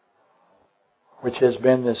 which has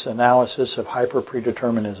been this analysis of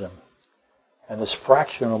hyper-predeterminism and this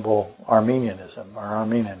fractionable Arminianism.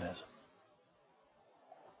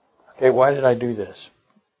 Okay, why did I do this?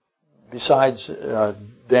 Besides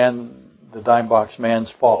Dan, the dime box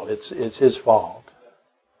man's fault. It's his fault.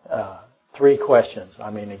 3 questions.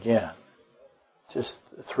 Just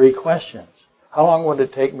 3 questions. How long would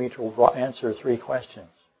it take me to answer 3 questions?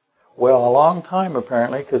 Well, a long time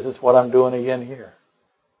apparently, because it's what I'm doing again here.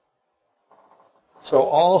 So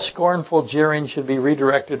all scornful jeering should be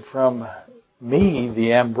redirected from me,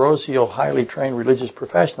 the ambrosial, highly trained religious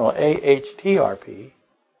professional, AHTRP.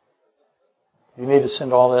 You need to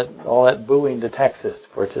send all that booing to Texas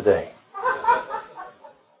for today.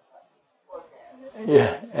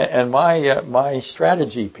 Yeah, and my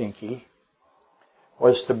strategy, Pinky,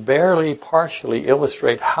 was to barely partially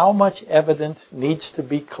illustrate how much evidence needs to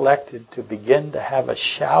be collected to begin to have a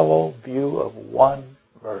shallow view of one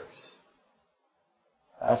verse.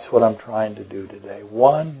 That's what I'm trying to do today.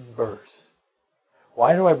 One verse.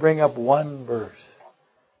 Why do I bring up one verse?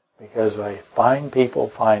 Because I find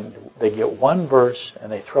people they get one verse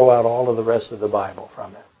and they throw out all of the rest of the Bible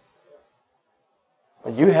from it.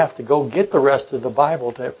 But you have to go get the rest of the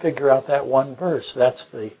Bible to figure out that one verse. That's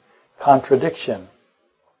the contradiction.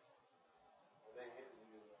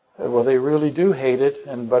 Well, they really do hate it,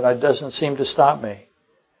 but it doesn't seem to stop me.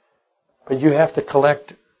 But you have to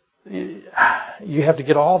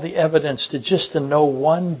get all the evidence to know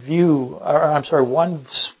one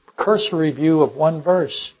cursory view of one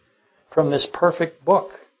verse from this perfect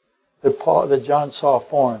book that John saw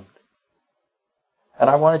formed. And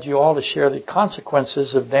I wanted you all to share the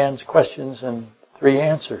consequences of Dan's questions and 3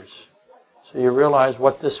 answers. So you realize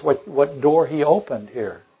what door he opened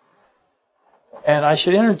here. And I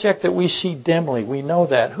should interject that we see dimly. We know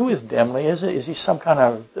that. Who is dimly? Is he some kind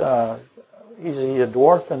of, is he a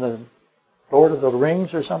dwarf in the Lord of the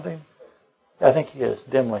Rings or something? I think he is,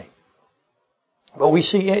 dimly. But we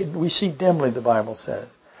see dimly, the Bible says.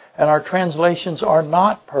 And our translations are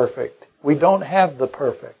not perfect. We don't have the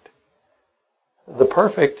perfect. The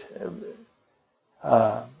perfect,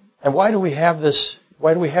 and why do we have this?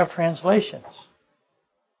 Why do we have translations?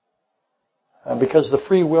 Because the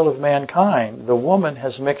free will of mankind, the woman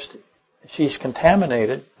has mixed, she's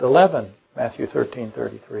contaminated the leaven, Matthew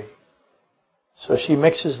 13:33. So she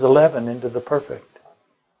mixes the leaven into the perfect.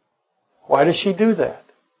 Why does she do that?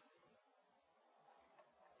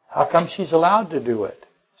 How come she's allowed to do it?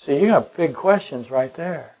 See, you have big questions right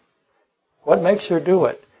there. What makes her do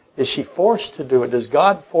it? Is she forced to do it? Does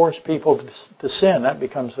God force people to sin? That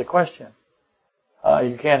becomes the question.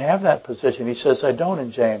 You can't have that position. He says, I don't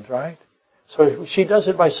in James, right? So she does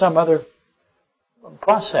it by some other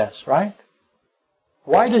process, right?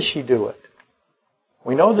 Why does she do it?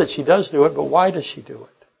 We know that she does do it, but why does she do it?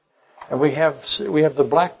 And we have the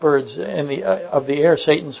blackbirds of the air,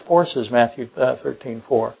 Satan's forces, Matthew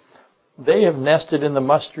 13:4. They have nested in the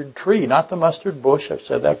mustard tree, not the mustard bush. I've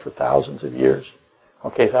said that for thousands of years.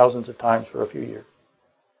 Okay, thousands of times for a few years.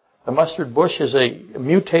 The mustard bush is a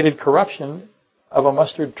mutated corruption of a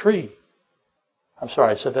mustard tree. I'm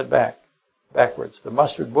sorry, I said that backwards. The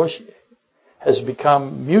mustard bush has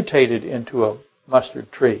become mutated into a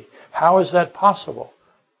mustard tree. How is that possible?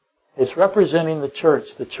 It's representing the church.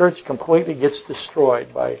 The church completely gets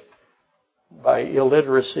destroyed by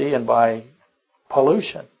illiteracy and by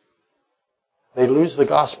pollution. They lose the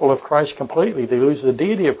gospel of Christ completely. They lose the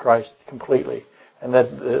deity of Christ completely. And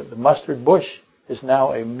that the mustard bush is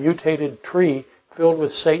now a mutated tree filled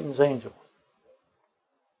with Satan's angels.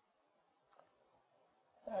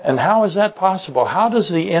 And how is that possible? How does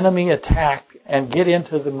the enemy attack and get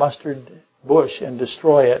into the mustard bush and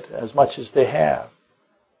destroy it as much as they have?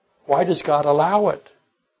 Why does God allow it?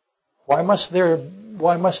 Why must there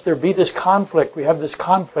be this conflict? We have this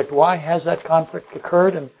conflict. Why has that conflict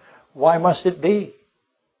occurred, and why must it be?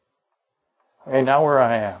 Okay, now where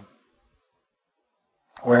I am.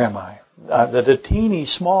 Where am I? The teeny,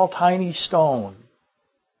 small, tiny stone.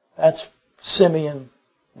 That's Simeon,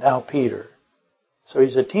 now Peter. So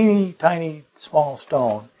he's a teeny, tiny, small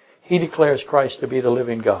stone. He declares Christ to be the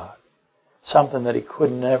living God. Something that he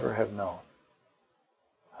could never have known.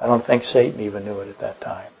 I don't think Satan even knew it at that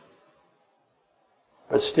time.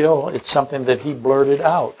 But still, it's something that he blurted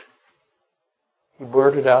out. He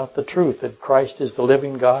blurted out the truth that Christ is the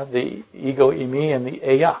living God, the ego eimi, and the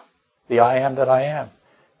eya, the I am that I am.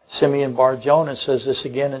 Simeon Bar Jonah says this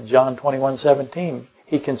again in John 21:17.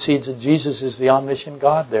 He concedes that Jesus is the omniscient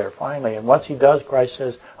God there, finally. And once he does, Christ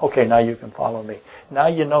says, okay, now you can follow me. Now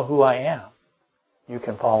you know who I am. You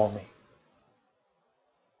can follow me.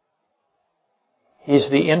 He's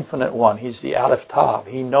the infinite one. He's the Aleph Tav.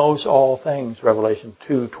 He knows all things, Revelation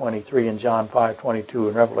 2:23 and John 5:22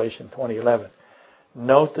 and Revelation 20:11.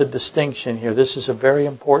 Note the distinction here. This is a very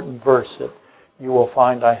important verse that you will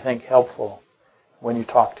find, I think, helpful when you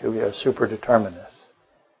talk to a superdeterminist.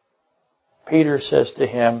 Peter says to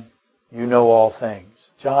him, you know all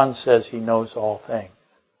things. John says he knows all things.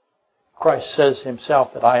 Christ says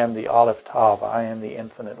himself that I am the Aleph Tav. I am the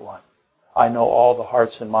infinite one. I know all the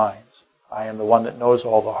hearts and minds. I am the one that knows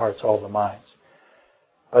all the hearts, all the minds.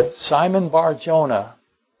 But Simon Bar Jonah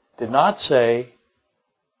did not say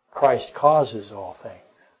Christ causes all things.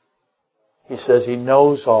 He says he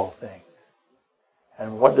knows all things.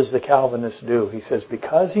 And what does the Calvinist do? He says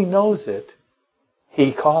because he knows it,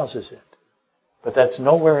 he causes it. But that's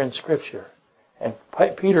nowhere in Scripture. And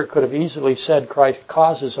Peter could have easily said Christ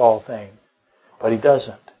causes all things, but he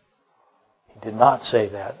doesn't. He did not say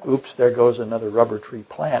that. Oops, there goes another rubber tree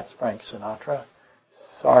plant, Frank Sinatra.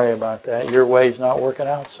 Sorry about that. Your way's not working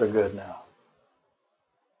out so good now.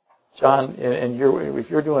 John, if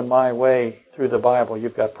you're doing my way through the Bible,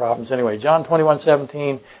 you've got problems. Anyway, John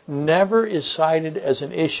 21:17 never is cited as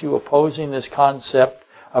an issue opposing this concept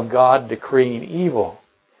of God decreeing evil.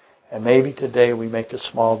 And maybe today we make a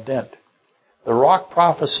small dent. The rock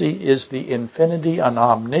prophecy is the infinity and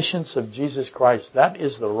omniscience of Jesus Christ. That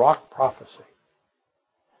is the rock prophecy.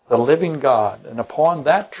 The living God. And upon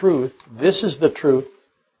that truth, this is the truth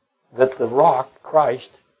that the rock, Christ,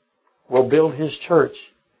 will build his church.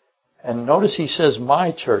 And notice he says,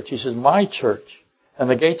 my church. He says, my church. And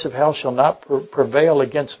the gates of hell shall not prevail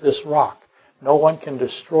against this rock. No one can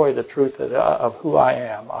destroy the truth of who I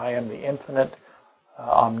am. I am the infinite,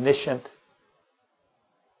 omniscient,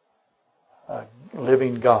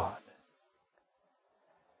 living God.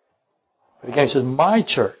 But again, he says, my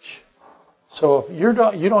church. So if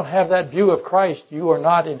you don't have that view of Christ, you are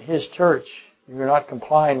not in his church. You're not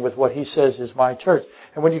complying with what he says is my church.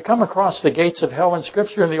 And when you come across the gates of hell in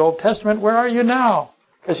Scripture in the Old Testament, where are you now?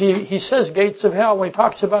 Because he says gates of hell. When he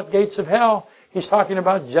talks about gates of hell, he's talking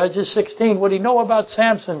about Judges 16. Would he know about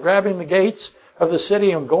Samson grabbing the gates of the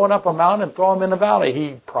city and going up a mountain and throwing them in the valley?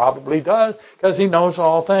 He probably does, because he knows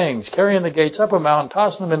all things. Carrying the gates up a mountain,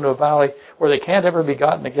 tossing them into a valley where they can't ever be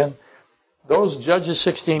gotten again. Those Judges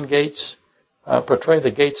 16 gates portray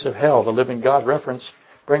the gates of hell. The living God reference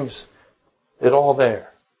brings it all there.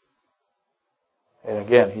 And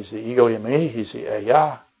again, he's the ego eimi, he's the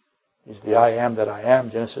eya, he's the I am that I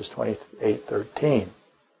am, Genesis 28:13.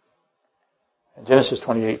 And Genesis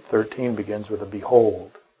 28:13 begins with a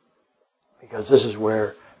behold, because this is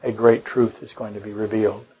where a great truth is going to be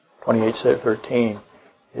revealed. 28:13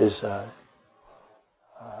 is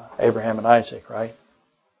Abraham and Isaac, right?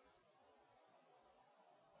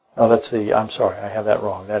 No, I'm sorry, I have that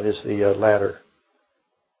wrong. That is the ladder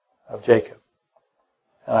of Jacob.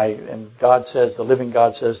 And God says, the living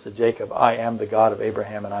God says to Jacob, I am the God of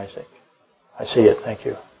Abraham and Isaac. I see it, thank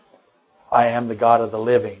you. I am the God of the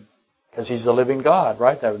living. Because He's the living God,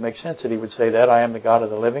 right? That would make sense that He would say that. I am the God of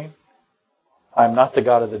the living. I am not the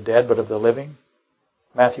God of the dead, but of the living.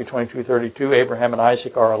 Matthew 22:32, Abraham and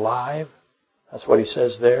Isaac are alive. That's what He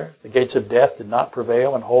says there. The gates of death did not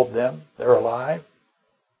prevail and hold them. They're alive.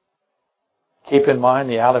 Keep in mind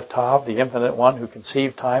the Aleph Tav, the infinite one who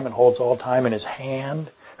conceived time and holds all time in His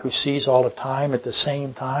hand, who sees all of time at the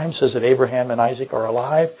same time, says that Abraham and Isaac are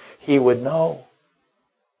alive. He would know.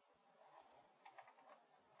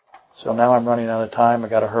 So now I'm running out of time. I've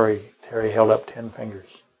got to hurry. Terry held up 10 fingers.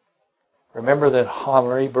 Remember that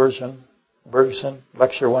Henri Bergson,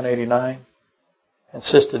 Lecture 189,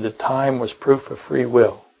 insisted that time was proof of free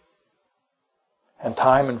will. And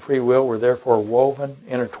time and free will were therefore woven,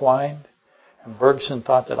 intertwined. And Bergson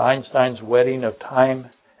thought that Einstein's wedding of time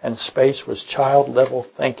and space was child-level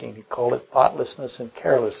thinking. He called it thoughtlessness and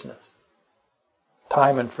carelessness.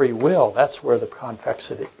 Time and free will, that's where the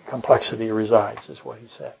complexity resides, is what he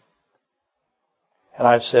said. And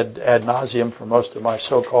I've said ad nauseum for most of my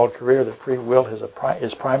so-called career that free will is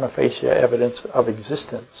prima facie evidence of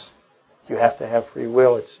existence. You have to have free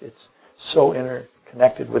will. It's so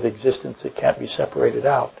interconnected with existence it can't be separated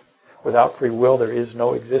out. Without free will there is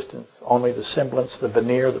no existence, only the semblance, the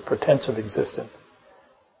veneer, the pretense of existence.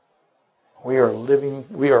 We are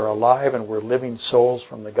alive and we're living souls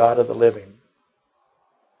from the God of the living.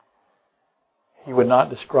 He would not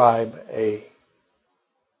describe a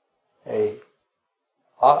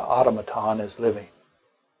automaton as living.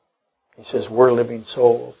 He says we're living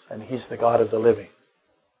souls and He's the God of the living.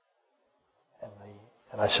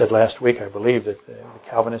 And I said last week, I believe that the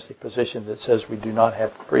Calvinistic position that says we do not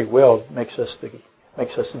have free will makes us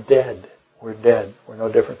dead. We're dead. We're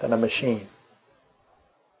no different than a machine.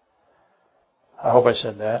 I hope I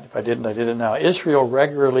said that. If I didn't, I did it now. Israel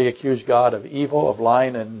regularly accused God of evil, of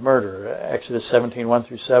lying, and murder. Exodus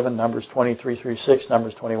 17:1-7, Numbers 23-6,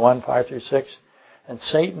 Numbers 21:5-6. And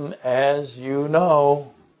Satan, as you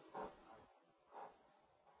know,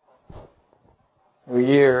 New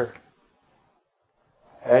Year,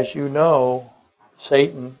 as you know,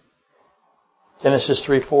 Satan, Genesis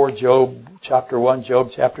 3:4, Job chapter 1, Job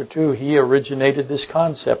chapter 2, he originated this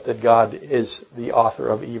concept that God is the author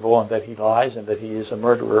of evil and that He lies and that He is a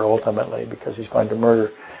murderer ultimately because He's going to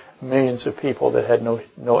murder millions of people that had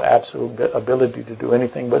no absolute ability to do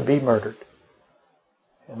anything but be murdered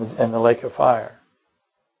in the lake of fire.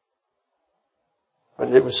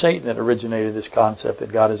 But it was Satan that originated this concept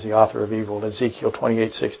that God is the author of evil. Ezekiel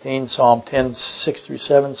 28:16, Psalm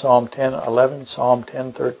 10:6-7, Psalm 10:11, Psalm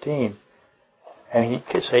 10:13. And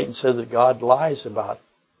Satan says that God lies about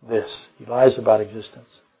this. He lies about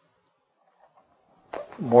existence.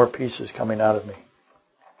 More pieces coming out of me.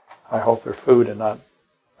 I hope they're food and not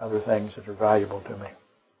other things that are valuable to me.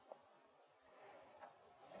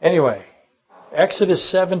 Anyway,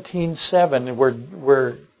 Exodus 17:7,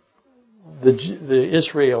 where the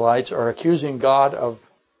Israelites are accusing God of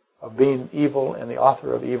being evil and the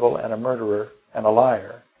author of evil and a murderer and a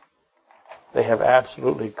liar. They have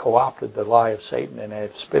absolutely co-opted the lie of Satan and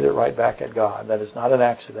have spit it right back at God. That is not an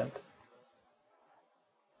accident.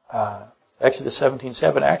 Exodus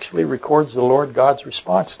 17:7 actually records the Lord God's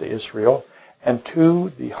response to Israel and to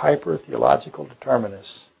the hyper-theological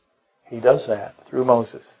determinists. He does that through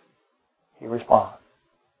Moses. He responds.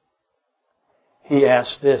 He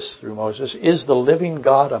asks this through Moses, is the living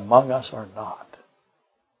God among us or not?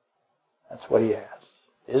 That's what he asks.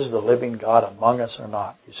 Is the living God among us or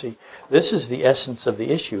not? You see, this is the essence of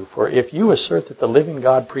the issue. For if you assert that the living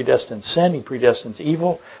God predestines sin, He predestines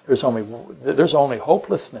evil, there's only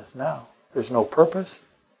hopelessness now. There's no purpose.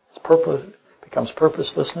 It becomes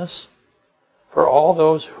purposelessness for all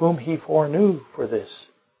those whom He foreknew for this.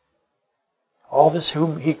 All this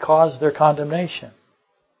whom He caused their condemnation.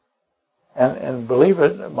 And believe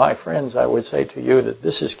it, my friends, I would say to you that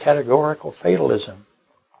this is categorical fatalism.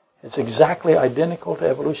 It's exactly identical to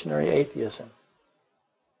evolutionary atheism.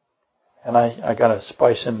 And I got to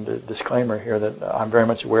spice in the disclaimer here that I'm very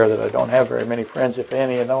much aware that I don't have very many friends, if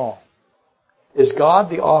any at all. Is God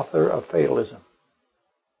the author of fatalism?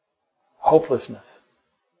 Hopelessness?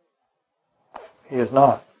 He is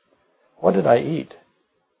not. What did I eat?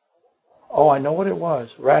 Oh, I know what it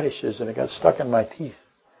was. Radishes, and it got stuck in my teeth.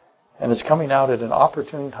 And it's coming out at an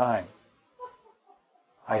opportune time,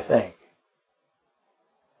 I think.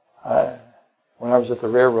 When I was at the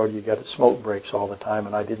railroad, you got smoke breaks all the time,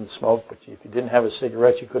 and I didn't smoke, but if you didn't have a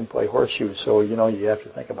cigarette, you couldn't play horseshoes, so, you have to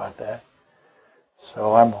think about that.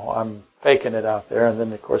 So I'm faking it out there, and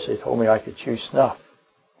then, of course, they told me I could chew snuff.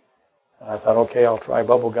 And I thought, okay, I'll try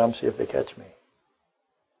bubble gum, see if they catch me.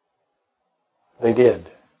 They did.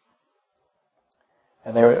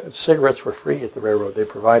 And cigarettes were free at the railroad. They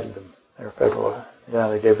provided them. They were federal. Yeah,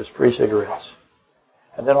 they gave us free cigarettes.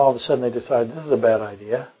 And then all of a sudden they decided this is a bad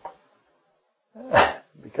idea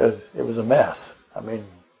because it was a mess. I mean,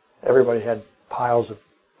 everybody had piles of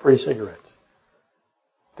free cigarettes.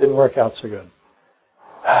 Didn't work out so good.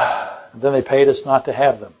 And then they paid us not to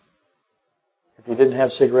have them. If you didn't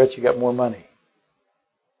have cigarettes, you got more money.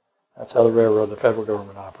 That's how the railroad, the federal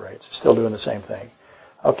government operates. It's still doing the same thing.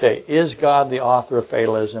 Okay, is God the author of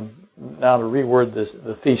fatalism? Now to reword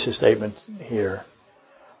the thesis statement here.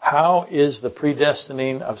 How is the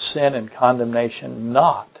predestining of sin and condemnation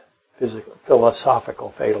not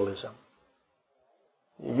philosophical fatalism?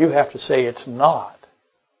 You have to say it's not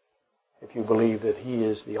if you believe that He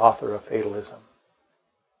is the author of fatalism.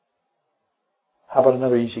 How about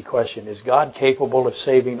another easy question? Is God capable of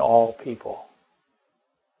saving all people?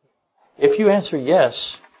 If you answer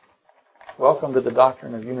yes, welcome to the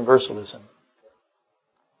doctrine of universalism.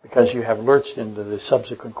 Because you have lurched into the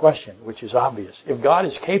subsequent question, which is obvious. If God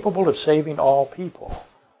is capable of saving all people,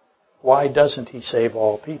 why doesn't He save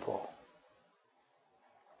all people?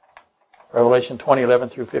 Revelation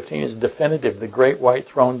 20:11 through 15 is definitive. The great white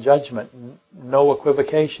throne judgment. No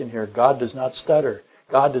equivocation here. God does not stutter.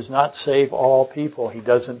 God does not save all people. He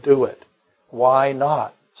doesn't do it. Why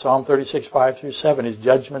not? Psalm 36:5 through 7. His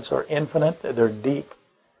judgments are infinite. They're deep.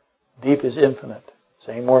 Deep is infinite.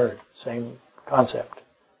 Same word. Same concept.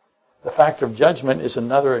 The fact of judgment is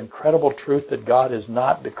another incredible truth that God has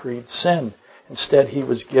not decreed sin. Instead, He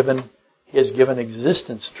has given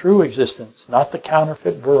existence, true existence, not the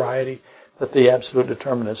counterfeit variety that the absolute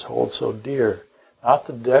determinists hold so dear, not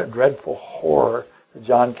the dreadful horror that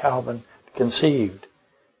John Calvin conceived.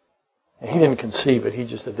 And he didn't conceive it, he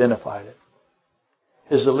just identified it.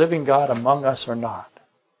 Is the living God among us or not?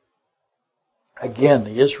 Again,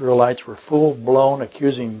 the Israelites were full-blown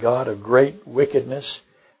accusing God of great wickedness.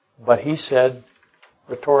 But He said,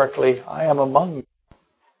 rhetorically, I am among you.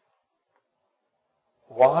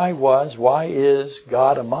 Why is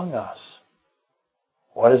God among us?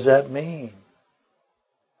 What does that mean?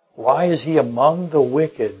 Why is He among the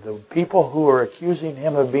wicked? The people who are accusing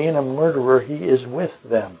Him of being a murderer, He is with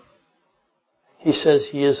them. He says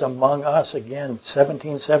He is among us. Again,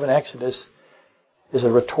 17:7 Exodus is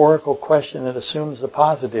a rhetorical question that assumes the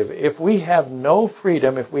positive. If we have no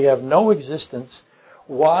freedom, if we have no existence,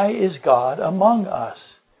 why is God among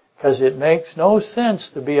us? Because it makes no sense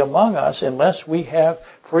to be among us unless we have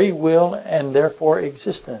free will and therefore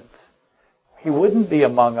existence. He wouldn't be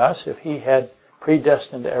among us if He had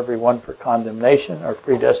predestined everyone for condemnation or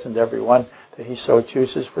predestined everyone that He so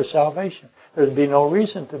chooses for salvation. There'd be no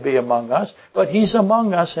reason to be among us, but He's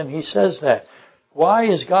among us and He says that. Why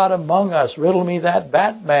is God among us? Riddle me that,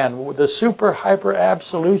 Batman. The super hyper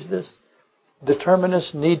absolutist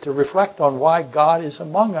determinists need to reflect on why God is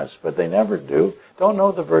among us, but they never do. Don't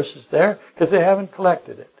know the verses there because they haven't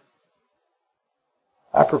collected it.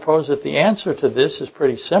 I propose that the answer to this is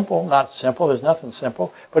pretty simple. Not simple, there's nothing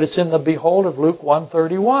simple, but it's in the behold of Luke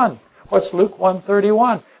 1:31. What's Luke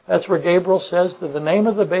 1:31? That's where Gabriel says that the name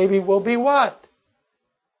of the baby will be what?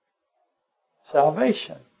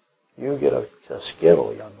 Salvation. You get a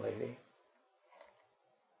skittle, young lady.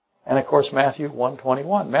 And of course, Matthew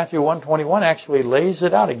 1:21. Matthew 1:21 actually lays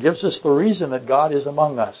it out. It gives us the reason that God is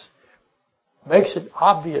among us. Makes it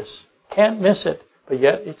obvious. Can't miss it, but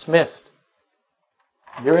yet it's missed.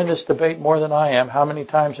 You're in this debate more than I am. How many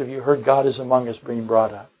times have you heard God is among us being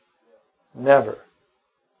brought up? Never.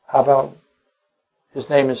 How about His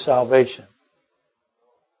name is salvation?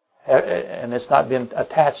 And it's not been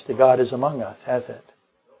attached to God is among us, has it?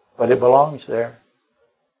 But it belongs there.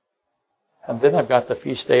 And then I've got the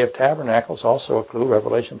Feast Day of Tabernacles, also a clue,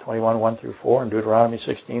 Revelation 21:1 through 4, and Deuteronomy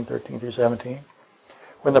 16:13 through 17.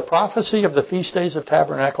 When the prophecy of the Feast Days of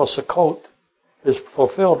Tabernacles, Sukkot, is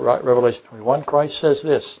fulfilled, Revelation 21, Christ says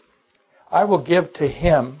this, I will give of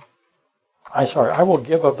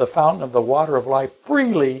the fountain of the water of life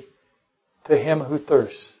freely to him who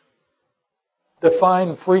thirsts.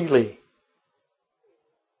 Define freely.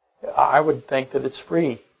 I would think that it's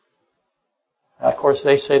free. Now, of course,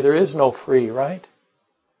 they say there is no free, right?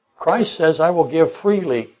 Christ says, I will give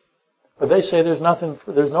freely. But they say there's no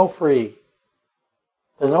free.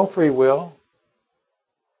 There's no free will.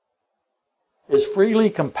 Is freely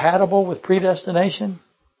compatible with predestination?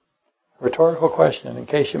 Rhetorical question. In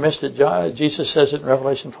case you missed it, Jesus says it in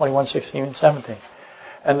Revelation 21:16 and 17.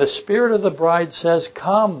 And the Spirit of the bride says,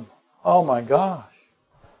 come. Oh my gosh.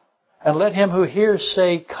 And let him who hears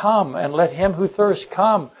say, come. And let him who thirsts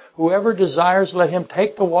come. Whoever desires, let him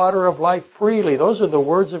take the water of life freely. Those are the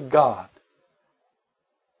words of God.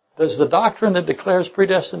 Does the doctrine that declares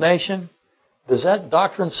predestination, does that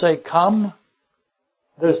doctrine say, come?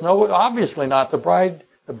 There's no, obviously not. The bride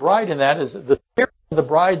in that is, the Spirit and the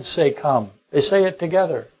bride say, come. They say it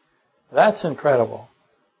together. That's incredible.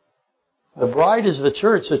 The bride is the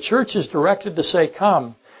church. The church is directed to say,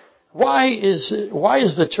 come. Why is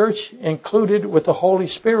the church included with the Holy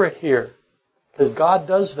Spirit here? Because God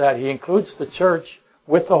does that. He includes the church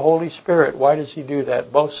with the Holy Spirit. Why does He do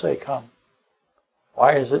that? Both say, come.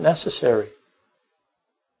 Why is it necessary?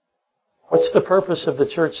 What's the purpose of the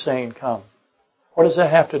church saying, come? What does that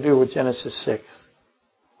have to do with Genesis 6?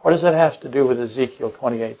 What does that have to do with Ezekiel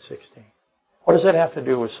 28:16? What does that have to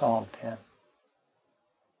do with Psalm 10?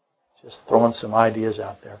 Just throwing some ideas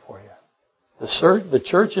out there for you. The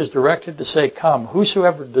church is directed to say, come.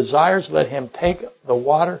 Whosoever desires, let him take the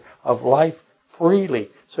water of life freely.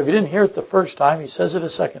 So if you didn't hear it the first time, He says it a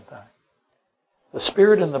second time. The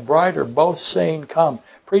Spirit and the bride are both saying, come.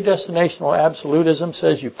 Predestinational absolutism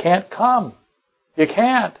says you can't come. You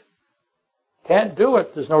can't. Can't do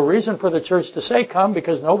it. There's no reason for the church to say come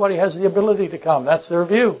because nobody has the ability to come. That's their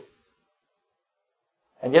view.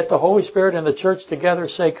 And yet the Holy Spirit and the church together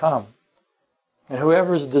say come. And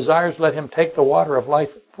whoever desires, let him take the water of life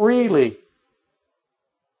freely.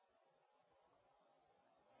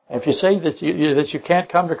 And if you say that you can't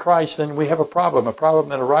come to Christ, then we have a problem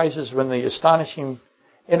that arises when the astonishing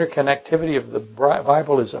interconnectivity of the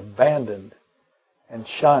Bible is abandoned and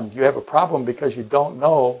shunned. You have a problem because you don't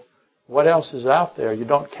know what else is out there. You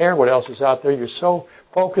don't care what else is out there. You're so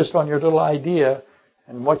focused on your little idea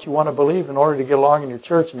and what you want to believe in order to get along in your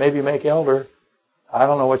church and maybe make elder. I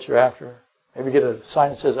don't know what you're after. Maybe get a sign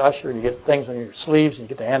that says usher and you get things on your sleeves and you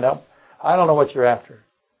get the hand up. I don't know what you're after.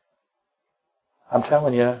 I'm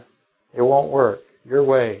telling you, it won't work your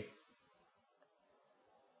way.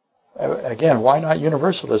 Again, why not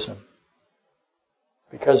universalism?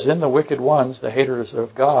 Because then the wicked ones, the haters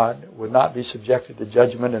of God, would not be subjected to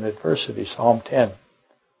judgment and adversity. Psalm 10.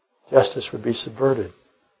 Justice would be subverted.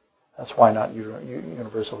 That's why not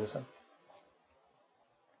universalism.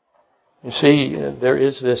 You see, there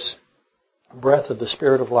is this breath of the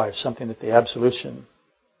Spirit of life, something that the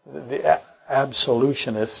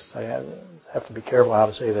absolutionists, I have to be careful how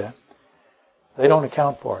to say that, they don't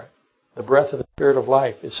account for it. The breath of the Spirit of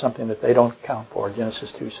life is something that they don't account for,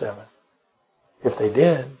 Genesis 2:7. If they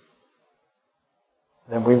did,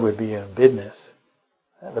 then we would be in business.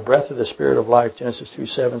 The breath of the Spirit of life, Genesis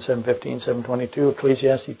 2:7, 7:15, 7:22,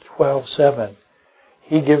 Ecclesiastes 12:7.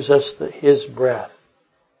 He gives us His breath.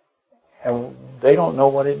 And they don't know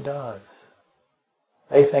what it does.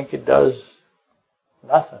 They think it does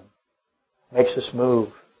nothing. Makes us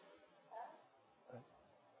move.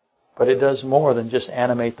 But it does more than just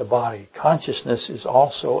animate the body. Consciousness is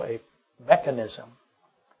also a mechanism.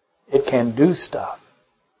 It can do stuff.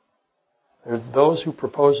 There are those who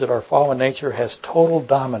propose that our fallen nature has total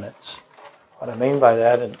dominance. What I mean by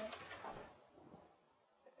that, in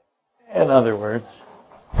other words,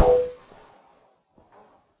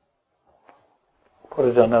 put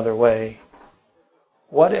it another way,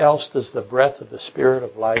 what else does the breath of the Spirit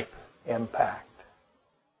of life impact?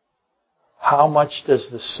 How much does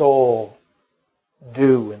the soul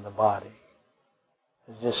do in the body?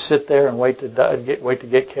 Does it just sit there and wait to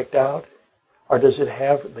get kicked out? Or does it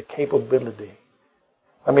have the capability?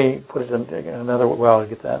 Let me put it in another way. Well, I'll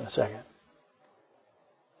get that in a second.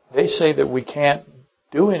 They say that we can't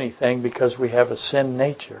do anything because we have a sin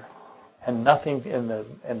nature. And nothing and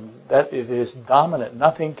that it is dominant.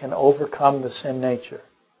 Nothing can overcome the sin nature.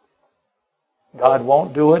 God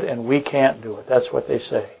won't do it and we can't do it. That's what they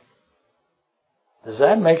say. Does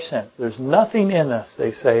that make sense? There's nothing in us,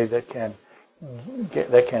 they say, that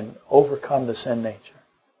can overcome the sin nature.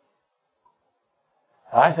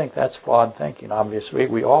 I think that's flawed thinking, obviously.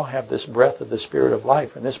 We all have this breath of the Spirit of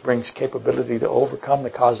life, and this brings capability to overcome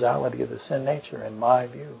the causality of the sin nature, in my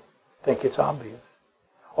view. I think it's obvious.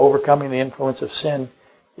 Overcoming the influence of sin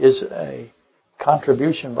is a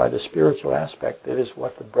contribution by the spiritual aspect. It is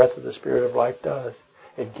what the breath of the Spirit of life does.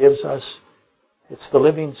 It gives us, it's the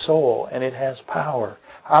living soul, and it has power.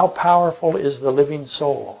 How powerful is the living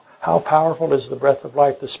soul? How powerful is the breath of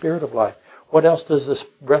life, the Spirit of life? What else does this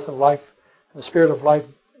breath of life, the Spirit of life,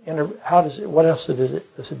 what else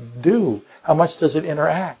does it do? How much does it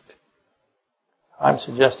interact? I'm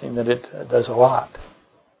suggesting that it does a lot,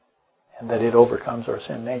 and that it overcomes our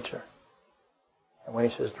sin nature. And when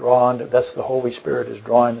he says drawn, that's the Holy Spirit is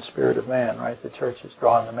drawing the spirit of man, right? The church is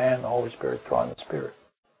drawing the man, the Holy Spirit is drawing the spirit.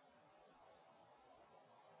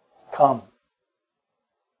 Come.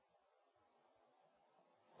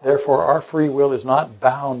 Therefore, our free will is not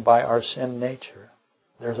bound by our sin nature.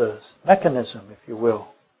 There's a mechanism, if you will.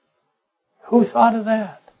 Who thought of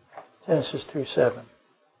that? Genesis 2:7.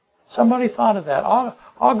 Somebody thought of that.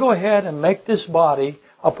 I'll go ahead and make this body.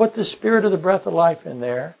 I'll put the spirit of the breath of life in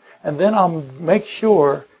there, and then I'll make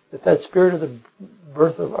sure that that spirit of the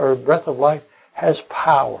breath of life has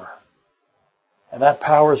power. And that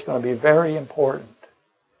power is going to be very important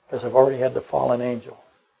because I've already had the fallen angels.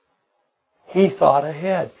 He thought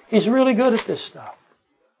ahead. He's really good at this stuff.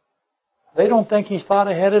 They don't think he's thought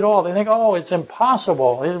ahead at all. They think, oh, it's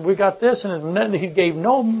impossible. We got this, and then he gave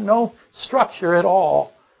no structure at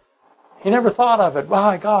all. He never thought of it.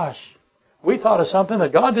 My gosh, we thought of something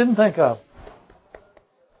that God didn't think of.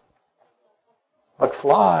 But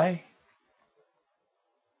fly.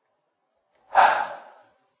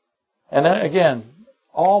 And then again,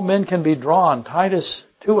 all men can be drawn. Titus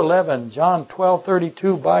 2:11, John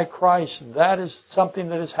 12:32, by Christ. That is something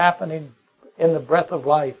that is happening in the breath of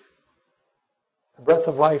life. The breath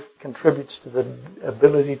of life contributes to the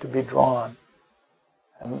ability to be drawn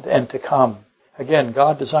and to come. Again,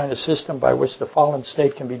 God designed a system by which the fallen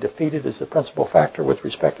state can be defeated as the principal factor with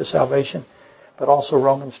respect to salvation. But also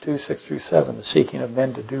Romans 2:6-7, the seeking of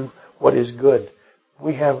men to do what is good.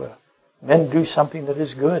 We have men do something that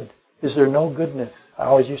is good. Is there no goodness? I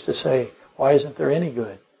always used to say, why isn't there any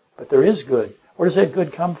good? But there is good. Where does that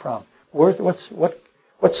good come from? What's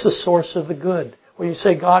the source of the good? Well, you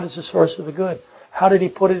say God is the source of the good. How did He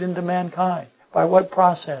put it into mankind? By what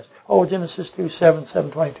process? Oh, Genesis 2:7,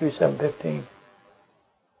 7:22, 7:15.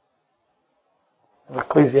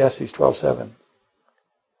 Ecclesiastes 12:7.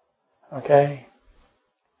 Okay?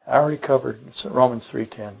 I already covered Romans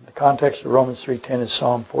 3:10. The context of Romans 3:10 is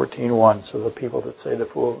Psalm 14:1. So the people that say the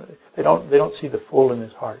fool, they don't see the fool in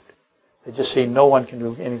his heart. They just see no one can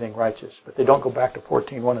do anything righteous. But they don't go back to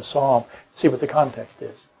 14:1 of Psalm and see what the context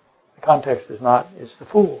is. The context is the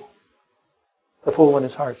fool. The fool in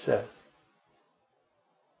his heart says.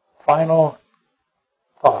 Final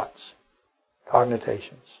thoughts,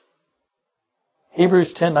 cogitations.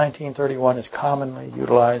 Hebrews 10:19-31 is commonly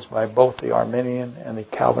utilized by both the Arminian and the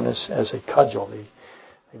Calvinists as a cudgel. They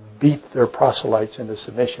beat their proselytes into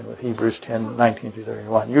submission with Hebrews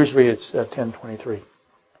 10:19-31. Usually it's 10:23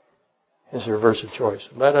 is their verse of choice.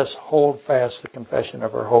 Let us hold fast the confession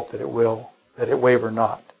of our hope that it waver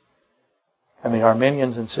not. And the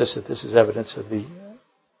Arminians insist that this is evidence of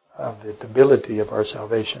the debility of our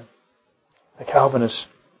salvation. The Calvinists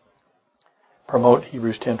promote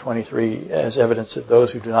Hebrews 10:23 as evidence that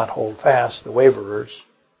those who do not hold fast, the waverers,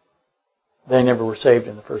 they never were saved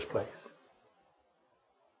in the first place.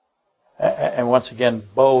 And once again,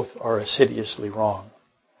 both are assiduously wrong.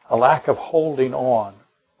 A lack of holding on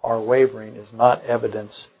or wavering is not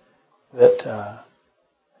evidence that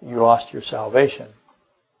you lost your salvation.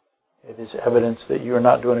 It is evidence that you are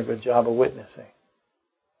not doing a good job of witnessing.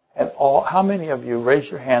 And how many of you, raise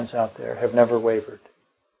your hands out there, have never wavered?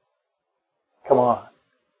 Come on.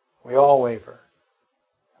 We all waver.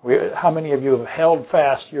 How many of you have held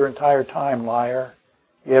fast your entire time, liar?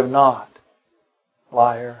 You have not.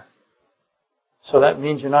 Liar. So that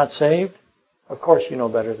means you're not saved? Of course you know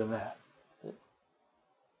better than that.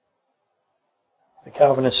 The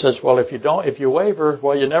Calvinist says, well, if you waver,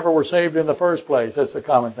 well, you never were saved in the first place. That's a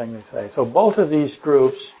common thing they say. So both of these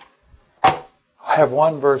groups have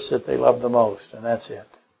one verse that they love the most, and that's it.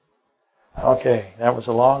 Okay, that was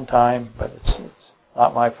a long time, but it's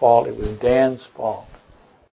not my fault. It was Dan's fault.